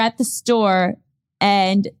 okay, you're at the store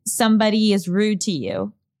and somebody is rude to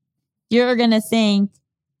you. You're going to think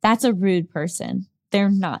that's a rude person.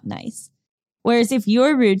 They're not nice. Whereas if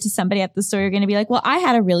you're rude to somebody at the store, you're going to be like, well, I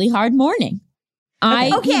had a really hard morning.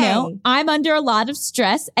 I'm under a lot of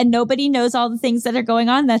stress and nobody knows all the things that are going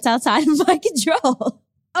on that's outside of my control.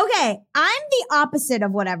 Okay, I'm the opposite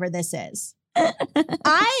of whatever this is.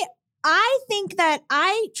 I think that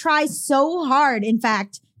I try so hard, in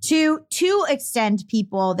fact, to extend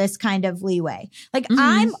people this kind of leeway. Like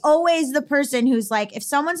I'm always the person who's like, if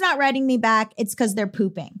someone's not writing me back, it's because they're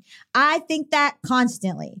pooping. I think that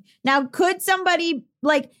constantly. Now, could somebody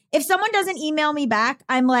like, if someone doesn't email me back,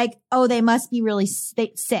 I'm like, oh, they must be really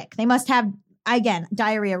sick. They must have, again,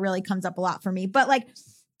 diarrhea really comes up a lot for me. But like,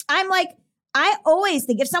 I'm like, I always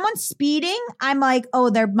think if someone's speeding, I'm like, oh,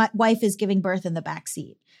 their wife is giving birth in the back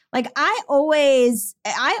seat. Like I always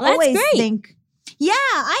think, yeah,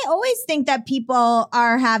 I always think that people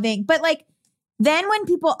are having, but like, then when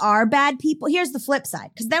people are bad people, here's the flip side.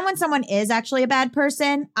 Because then when someone is actually a bad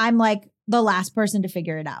person, I'm like the last person to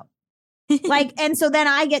figure it out. Like, and so then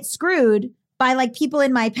I get screwed by like people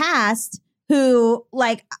in my past who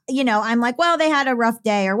like, you know, I'm like, well, they had a rough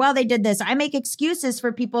day or, well, they did this. I make excuses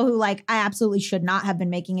for people who like, I absolutely should not have been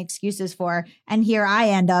making excuses for. And here I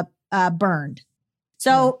end up burned.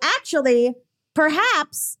 So actually,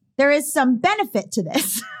 perhaps there is some benefit to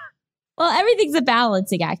this. Well, everything's a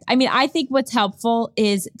balancing act. I mean, I think what's helpful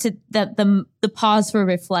is to the pause for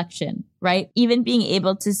reflection, right? Even being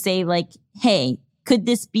able to say like, hey, could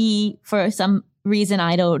this be for some reason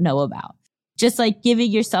I don't know about? Just like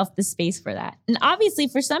giving yourself the space for that. And obviously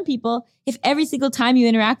for some people, if every single time you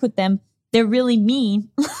interact with them, they're really mean,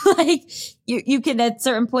 like you can at a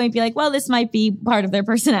certain point be like, well, this might be part of their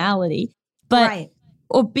personality. But right.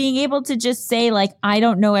 Or being able to just say like, I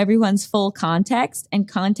don't know everyone's full context, and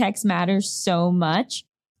context matters so much.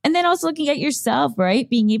 And then also looking at yourself, right?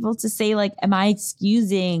 Being able to say like, am I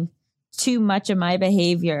excusing too much of my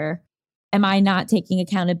behavior? Am I not taking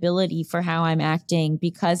accountability for how I'm acting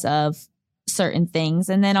because of certain things?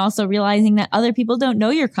 And then also realizing that other people don't know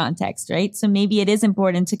your context, right? So maybe it is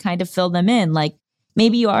important to kind of fill them in. Like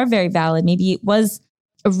maybe you are very valid. Maybe it was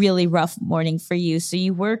a really rough morning for you. So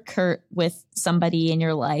you were curt with somebody in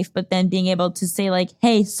your life, but then being able to say like,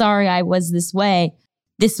 hey, sorry, I was this way.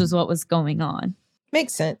 This was what was going on.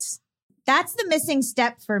 Makes sense. That's the missing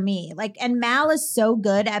step for me. Like, and Mal is so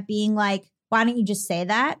good at being like, why don't you just say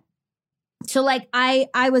that? So like,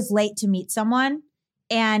 I was late to meet someone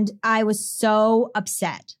and I was so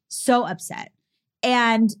upset.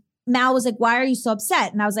 And Mal was like, why are you so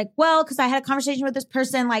upset? And I was like, well, because I had a conversation with this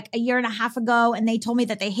person like a year and a half ago, and they told me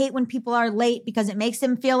that they hate when people are late because it makes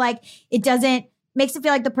them feel like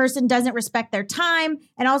the person doesn't respect their time.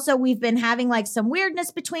 And also we've been having like some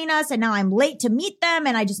weirdness between us, and now I'm late to meet them,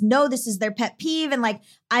 and I just know this is their pet peeve, and like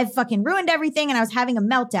I've fucking ruined everything, and I was having a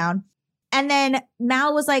meltdown. And then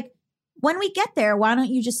Mal was like, when we get there, why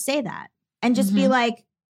don't you just say that? And just be like,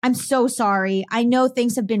 I'm so sorry. I know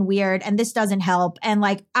things have been weird and this doesn't help. And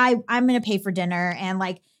like, I'm going to pay for dinner. And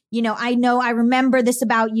like, you know I remember this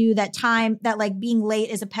about you, that time that like being late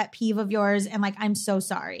is a pet peeve of yours. And like, I'm so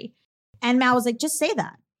sorry. And Mal was like, just say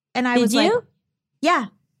that. And I Did was you? like, yeah.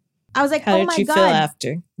 I was like, How oh did my you God. feel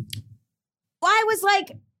after? Well, I was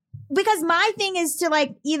like, because my thing is to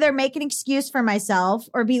like either make an excuse for myself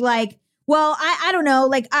or be like, well, I don't know.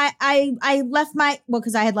 Like I left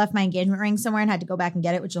because I had left my engagement ring somewhere and had to go back and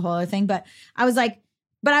get it, which is a whole other thing. But I was like,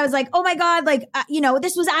 oh my God, like,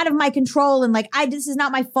 this was out of my control. And like, this is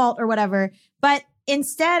not my fault or whatever. But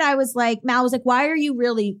instead I was like, Mal was like, why are you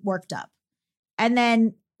really worked up? And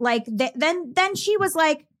then like, then she was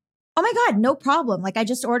like, oh my God, no problem. Like I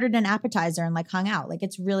just ordered an appetizer and like hung out. Like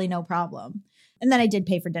it's really no problem. And then I did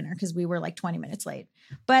pay for dinner because we were like 20 minutes late.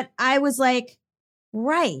 But I was like,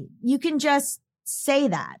 right, you can just say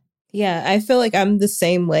that. Yeah, I feel like I'm the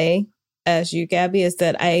same way as you, Gabby, is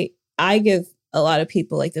that I give a lot of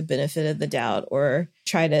people like the benefit of the doubt or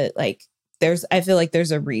try to like, I feel like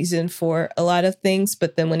there's a reason for a lot of things.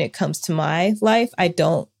 But then when it comes to my life, I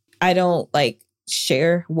don't like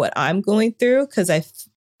share what I'm going through because I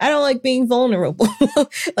don't like being vulnerable.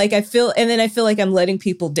 Like I feel like I'm letting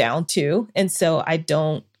people down too. And so I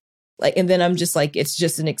don't like, and then I'm just like, it's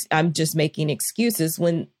just I'm just making excuses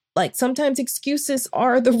when like sometimes excuses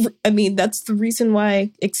are that's the reason why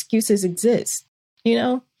excuses exist, you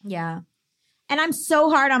know? Yeah. And I'm so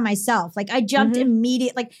hard on myself. Like I jumped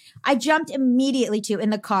immediately to in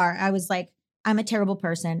the car. I was like, I'm a terrible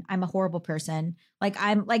person. I'm a horrible person. Like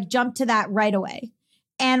I'm like jumped to that right away.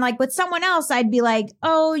 And like with someone else, I'd be like,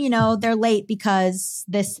 oh, they're late because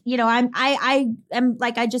this, I am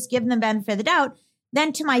like, I just give them the benefit of the doubt.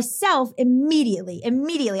 Then to myself, immediately,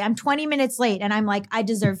 I'm 20 minutes late. And I'm like, I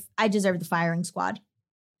deserve the firing squad.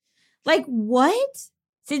 Like what?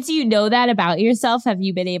 Since you know that about yourself, have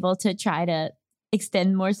you been able to try to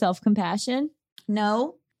extend more self-compassion?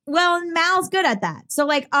 No. Well, Mal's good at that. So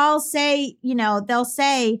like, I'll say, they'll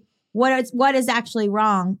say what is actually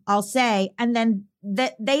wrong. I'll say, and then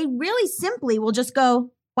that they really simply will just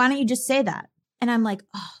go, why don't you just say that? And I'm like,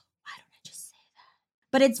 oh, why don't I just say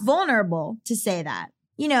that? But it's vulnerable to say that,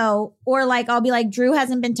 or like, I'll be like, Drew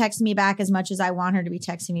hasn't been texting me back as much as I want her to be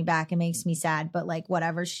texting me back. It makes me sad, but like,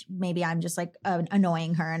 whatever, maybe I'm just like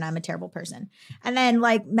annoying her and I'm a terrible person. And then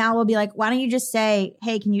like Mal will be like, why don't you just say,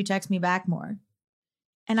 hey, can you text me back more?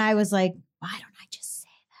 And I was like, why don't I just say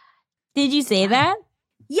that? Did you say that?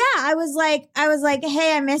 Yeah, I was like,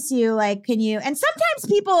 hey, I miss you. Like, can you? And sometimes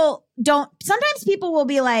people will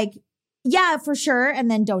be like, yeah, for sure. And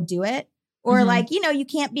then don't do it. Or like, you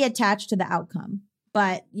can't be attached to the outcome.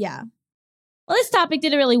 But yeah. Well, this topic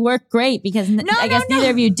didn't really work great because I guess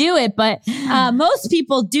neither of you do it, but most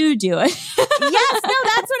people do it. Yes, no,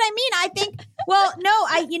 that's what I mean. I think, well,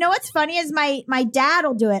 no, what's funny is my dad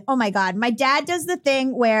will do it. Oh my God. My dad does the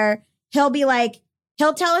thing where he'll be like,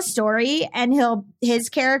 he'll tell a story and his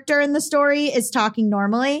character in the story is talking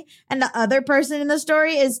normally. And the other person in the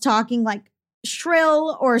story is talking like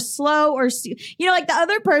shrill or slow or, like the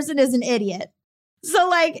other person is an idiot. So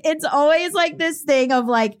like, it's always like this thing of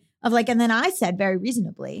like, and then I said very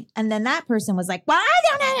reasonably. And then that person was like, well, I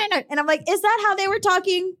don't know. And I'm like, is that how they were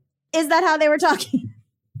talking?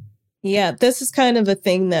 Yeah, this is kind of a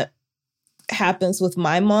thing that happens with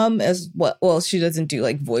my mom as well. She doesn't do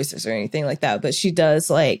like voices or anything like that, but she does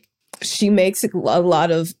like, she makes a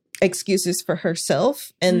lot of excuses for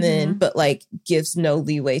herself and then, but like gives no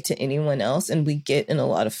leeway to anyone else. And we get in a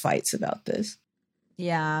lot of fights about this.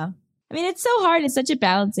 Yeah. I mean, it's so hard. It's such a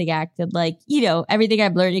balancing act. And like, everything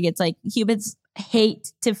I'm learning, it's like humans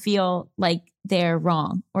hate to feel like they're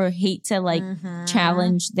wrong or hate to like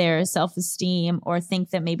challenge their self-esteem or think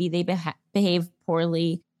that maybe they behave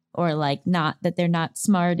poorly or like not that they're not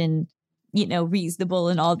smart and, reasonable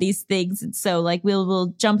and all these things. And so like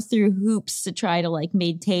we'll jump through hoops to try to like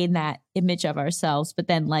maintain that image of ourselves, but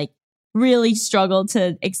then like really struggle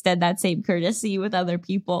to extend that same courtesy with other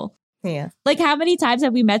people. Yeah. Like how many times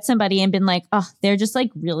have we met somebody and been like, oh, they're just like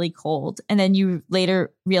really cold. And then you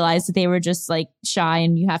later realize that they were just like shy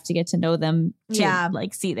and you have to get to know them to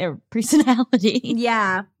like see their personality.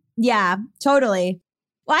 Yeah. Yeah, totally.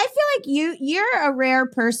 Well, I feel like you're a rare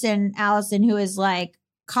person, Allison, who is like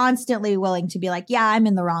constantly willing to be like, yeah, I'm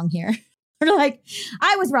in the wrong here. Or like,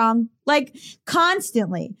 I was wrong, like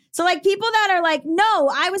constantly. So like people that are like, no,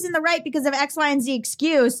 I was in the right because of X, Y, and Z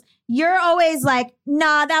excuse. You're always like,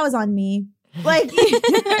 nah, that was on me. Like,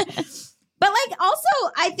 but like also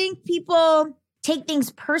I think people take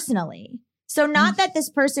things personally. So not that this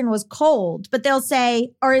person was cold, but they'll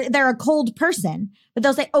say, or they're a cold person, but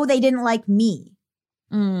they'll say, oh, they didn't like me.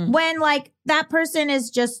 When like that person is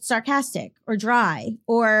just sarcastic or dry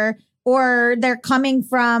or they're coming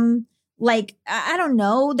from like, I don't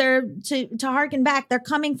know, they're to harken back, they're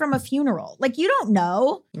coming from a funeral. Like, you don't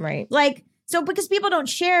know. Right. Like, So because people don't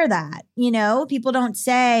share that, people don't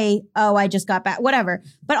say, oh, I just got back, whatever.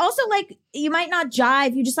 But also like you might not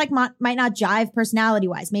jive. You just like might not jive personality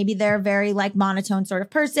wise. Maybe they're a very like monotone sort of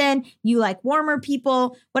person. You like warmer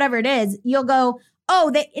people, whatever it is. You'll go,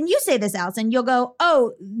 oh, and you say this, Allison, you'll go,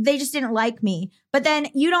 oh, they just didn't like me. But then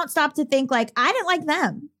you don't stop to think like, I didn't like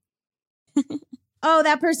them. Oh,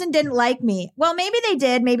 that person didn't like me. Well, maybe they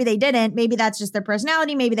did. Maybe they didn't. Maybe that's just their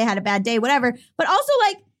personality. Maybe they had a bad day, whatever. But also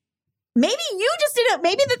like, maybe you just didn't.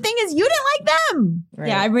 Maybe the thing is you didn't like them. Right.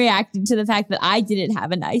 Yeah, I'm reacting to the fact that I didn't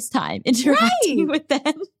have a nice time interacting with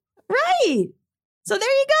them. Right. So there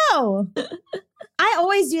you go. I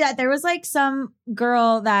always do that. There was like some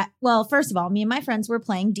girl that, well, first of all, me and my friends were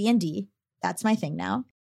playing D&D. That's my thing now.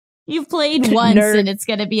 You've played once and it's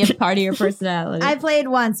going to be a part of your personality. I played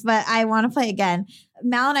once, but I want to play again.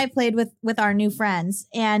 Mal and I played with our new friends,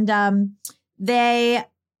 and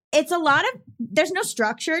it's a lot of, there's no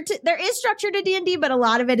structure there is structure to D&D, but a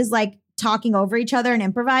lot of it is like talking over each other and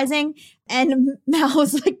improvising. And Mal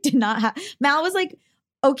was like, Mal was like,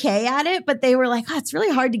 okay at it, but they were like, oh, it's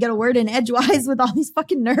really hard to get a word in edgewise with all these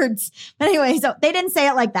fucking nerds. But anyway, so they didn't say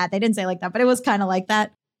it like that. But it was kind of like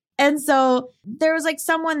that. And so there was like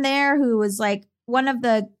someone there who was like one of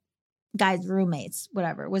the guy's roommates,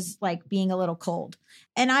 whatever, was like being a little cold.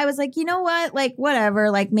 And I was like, you know what? Like,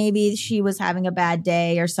 whatever, like maybe she was having a bad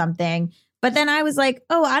day or something. But then I was like,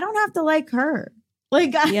 oh, I don't have to like her.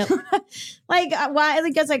 Like, yep. Like why?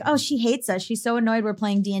 Like, it's like, oh, she hates us. She's so annoyed we're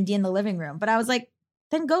playing D&D in the living room. But I was like,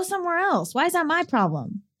 then go somewhere else. Why is that my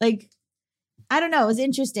problem? Like, I don't know. It was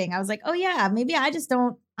interesting. I was like, oh yeah, maybe I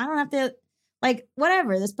don't have to, like,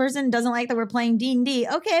 whatever. This person doesn't like that we're playing D&D.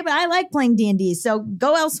 Okay, but I like playing D&D, so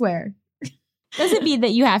go elsewhere. Doesn't mean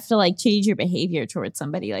that you have to like change your behavior towards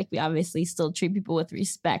somebody. Like we obviously still treat people with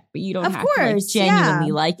respect, but you don't have to like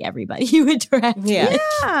genuinely like everybody you interact with.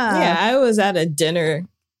 Yeah. I was at a dinner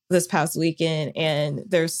this past weekend and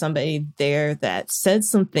there's somebody there that said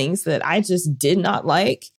some things that I just did not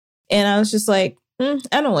like. And I was just like,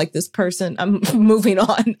 I don't like this person. I'm moving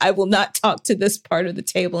on. I will not talk to this part of the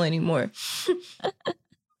table anymore.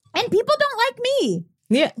 And people don't like me.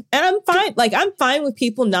 Yeah. And I'm fine. Like, I'm fine with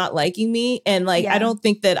people not liking me. And like, I don't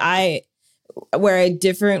think that where I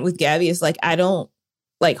different with Gabby is like, I don't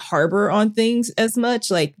like harbor on things as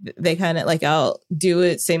much. Like they kind of like, I'll do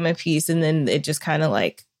it, say my piece, and then it just kind of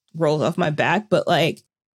like rolls off my back. But like,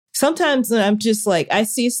 sometimes I'm just like, I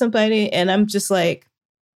see somebody and I'm just like,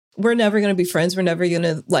 we're never going to be friends. We're never going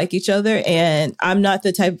to like each other. And I'm not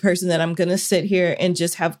the type of person that I'm going to sit here and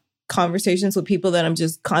just have conversations with people that I'm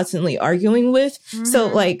just constantly arguing with. Mm-hmm. So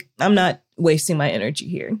like, I'm not wasting my energy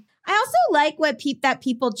here. I also like that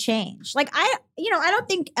people change. Like I don't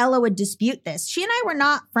think Ella would dispute this. She and I were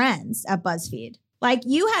not friends at BuzzFeed. Like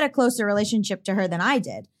you had a closer relationship to her than I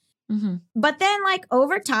did. Mm-hmm. But then like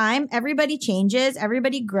over time, everybody changes,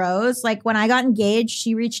 everybody grows. Like when I got engaged,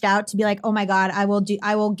 she reached out to be like, oh my God, I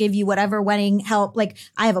will give you whatever wedding help. Like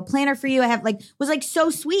I have a planner for you. I have like, was like so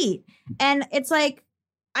sweet. And it's like,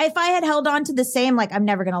 if I had held on to the same, like, I'm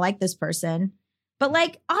never going to like this person. But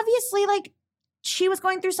like, obviously like she was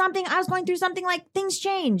going through something. I was going through something, like things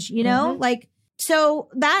change, you know, like, so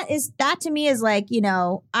that to me is like, you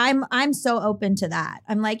know, I'm so open to that.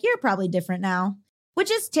 I'm like, you're probably different now. Which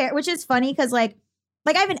is funny because like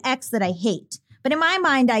I have an ex that I hate, but in my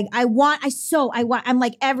mind I'm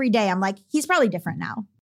like every day I'm like he's probably different now,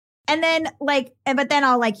 and then like but then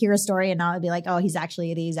I'll like hear a story and I'll be like, oh, he's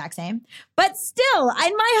actually the exact same. But still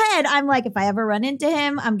in my head I'm like, if I ever run into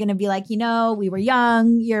him, I'm gonna be like, you know, we were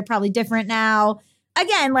young, you're probably different now.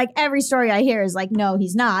 Again, like every story I hear is like, no,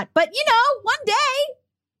 he's not. But you know, one day,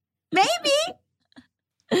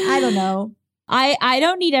 maybe. I don't know. I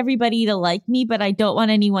don't need everybody to like me, but I don't want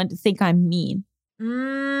anyone to think I'm mean.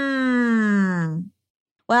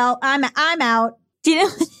 Well, I'm out. Do you know?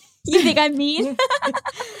 You think I'm mean? I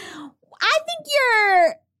think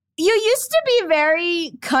you used to be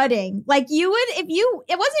very cutting. Like you would,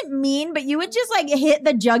 it wasn't mean, but you would just like hit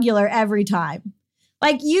the jugular every time.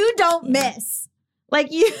 Like you don't miss. Like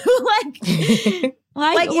you like.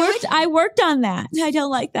 I worked on that. I don't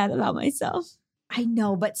like that about myself. I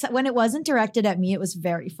know, but when it wasn't directed at me, it was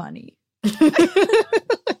very funny. I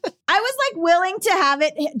was like willing to have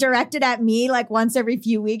it directed at me like once every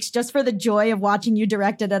few weeks just for the joy of watching you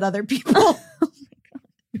direct it at other people. Oh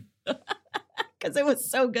my God. Because it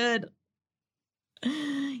was so good.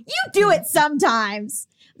 You do it sometimes.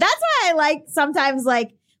 That's why I like sometimes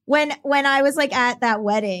like when I was like at that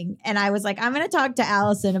wedding and I was like, I'm going to talk to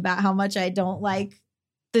Allison about how much I don't like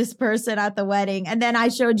this person at the wedding. And then I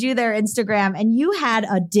showed you their Instagram and you had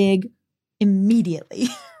a dig immediately.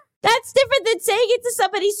 That's different than saying it to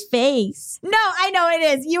somebody's face. No, I know it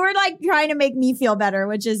is. You were like trying to make me feel better,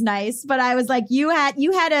 which is nice. But I was like, you had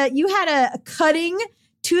a cutting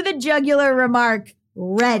to the jugular remark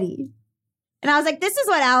ready. And I was like, this is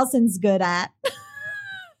what Allison's good at.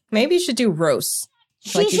 Maybe you should do roasts.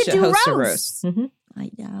 She should do host a roasts. roast.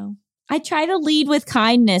 I know. I try to lead with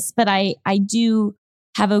kindness, but I do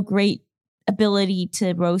have a great ability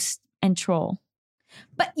to roast and troll.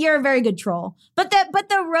 But you're a very good troll. But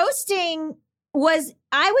the roasting was,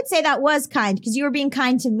 I would say that was kind because you were being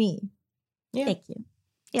kind to me. Yeah. Thank you.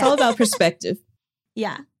 It's all about perspective.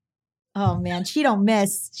 Yeah. Oh man, she don't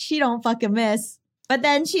miss. She don't fucking miss. But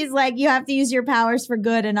then she's like, you have to use your powers for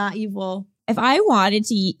good and not evil. If I wanted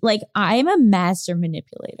to, like, I'm a master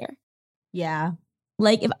manipulator. Yeah.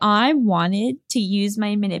 Like, if I wanted to use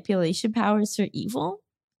my manipulation powers for evil,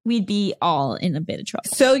 we'd be all in a bit of trouble.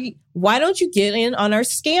 So why don't you get in on our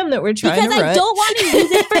scam that we're trying to run? Because I don't want to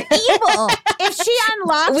use it for evil. If she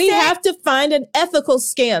unlocks We it, have to find an ethical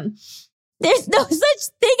scam. There's no such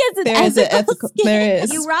thing as an There is an ethical scam. There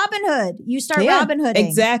is. you Robin Hood. You start Yeah, Robin Hooding.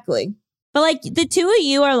 Exactly. But like the two of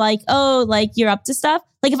you are like, oh, like you're up to stuff.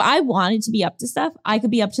 Like if I wanted to be up to stuff, I could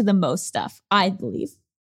be up to the most stuff, I believe.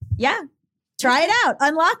 Yeah. Try it out.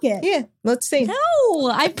 Unlock it. Yeah. Let's see. No,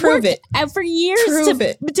 I Prove it. for years Prove to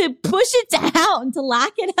it. push it down, to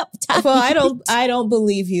lock it up tight. Well, I don't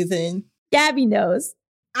believe you then. Gabby knows.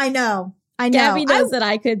 I know. Gabby knows that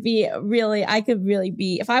I could really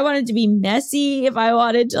be, if I wanted to be messy, if I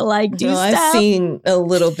wanted to like do stuff. I've seen a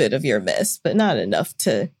little bit of your mess, but not enough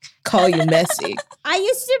to call you messy. I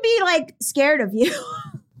used to be like scared of you.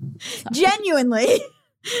 Genuinely.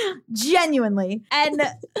 And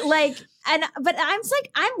but I'm just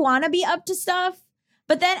like, I want to be up to stuff.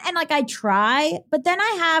 But then, and like I try, but then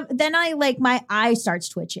my eye starts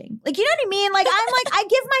twitching. Like, you know what I mean? Like, I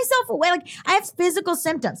give myself away. Like, I have physical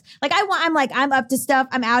symptoms. Like, I'm up to stuff.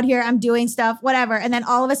 I'm out here. I'm doing stuff, whatever. And then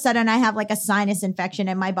all of a sudden I have like a sinus infection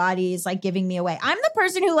and my body is like giving me away. I'm the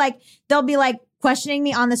person who like, they'll be like questioning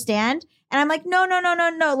me on the stand. And I'm like, no.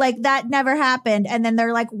 Like, that never happened. And then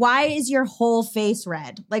they're like, why is your whole face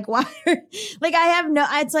red? Like, why? Like, I have no,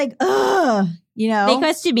 it's like, ugh, you know? They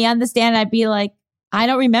question me on the stand. I'd be like, I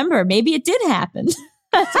don't remember. Maybe it did happen.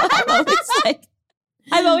 That's what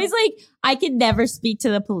I'm always like, I can never speak to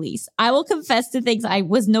the police. I will confess to things I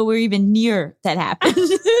was nowhere even near that happened.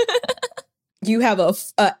 You have a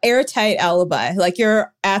airtight alibi. Like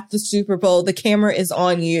you're at the Super Bowl. The camera is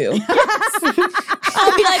on you.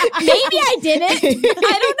 I'll be like, maybe I didn't.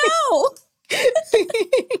 I don't know.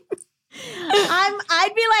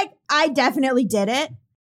 I'd be like, I definitely did it.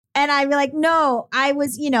 And I'd be like, no, I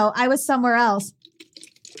was somewhere else.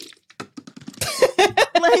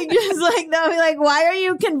 Like, just like, they'll be like, why are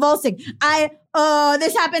you convulsing?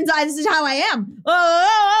 This happens. This is how I am.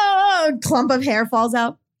 Clump of hair falls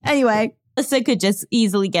out. Anyway. Alyssa could just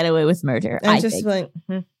easily get away with murder. I think. Like,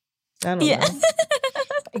 I don't know.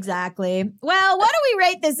 Exactly. Well, what do we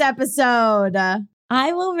rate this episode?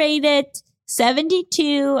 I will rate it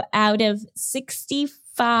 72 out of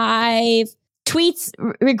 65 tweets,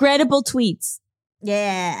 regrettable tweets.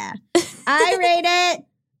 Yeah. I rate it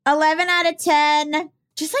 11 out of 10.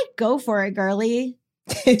 Just like go for it, girly.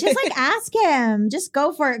 Just like ask him. Just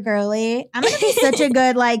go for it, girly. I'm gonna be such a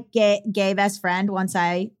good like gay best friend once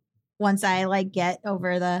I like get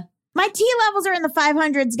over my T levels are in the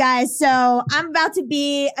 500s, guys. So I'm about to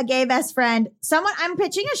be a gay best friend. I'm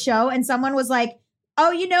pitching a show and someone was like,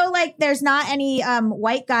 oh, like there's not any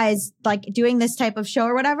white guys like doing this type of show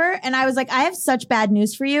or whatever. And I was like, I have such bad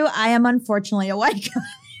news for you. I am unfortunately a white guy.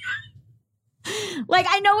 Like,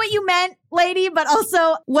 I know what you meant, lady, but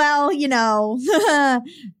also, well,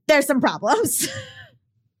 there's some problems.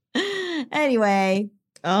 Anyway.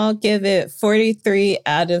 I'll give it 43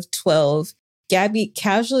 out of 12. Gabby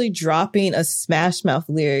casually dropping a Smash Mouth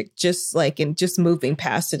lyric, just moving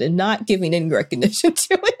past it and not giving any recognition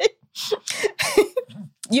to it.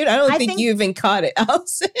 I don't think you even caught it,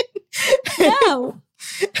 Allison. No.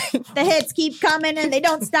 The hits keep coming and they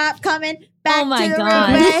don't stop coming. Back Oh my to the God.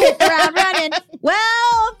 room where I hit the ground running.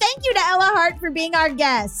 Well, thank you to Ella Hart for being our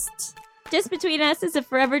guest. Just Between Us is a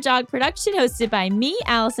Forever Dog production hosted by me,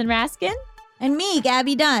 Allison Raskin. And me,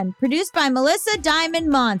 Gabby Dunn. Produced by Melissa Diamond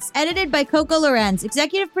Montz. Edited by Coco Lorenz.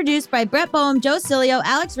 Executive produced by Brett Boehm, Joe Cilio,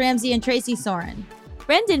 Alex Ramsey, and Tracy Soren.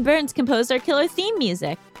 Brendan Burns composed our killer theme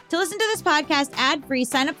music. To listen to this podcast ad-free,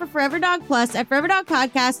 sign up for Forever Dog Plus at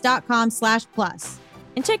foreverdogpodcast.com/plus.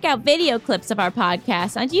 And check out video clips of our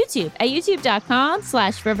podcast on YouTube at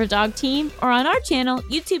youtube.com/foreverdogteam or on our channel,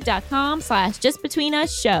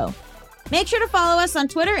 youtube.com/justbetweenusshow. Make sure to follow us on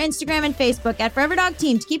Twitter, Instagram, and Facebook at Forever Dog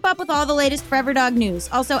Team to keep up with all the latest Forever Dog news.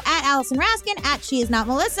 Also at Allison Raskin, at She Is Not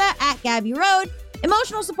Melissa, at Gabby Road,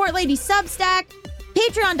 Emotional Support Lady Substack,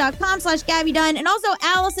 patreon.com/Gabby Dunn, and also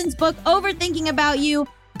Allison's book, Overthinking About You.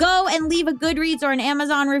 Go and leave a Goodreads or an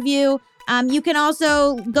Amazon review. You can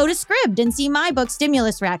also go to Scribd and see my book,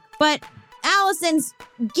 Stimulus Wreck. But Allison's,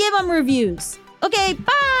 give them reviews. Okay,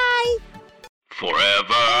 bye!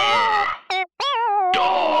 Forever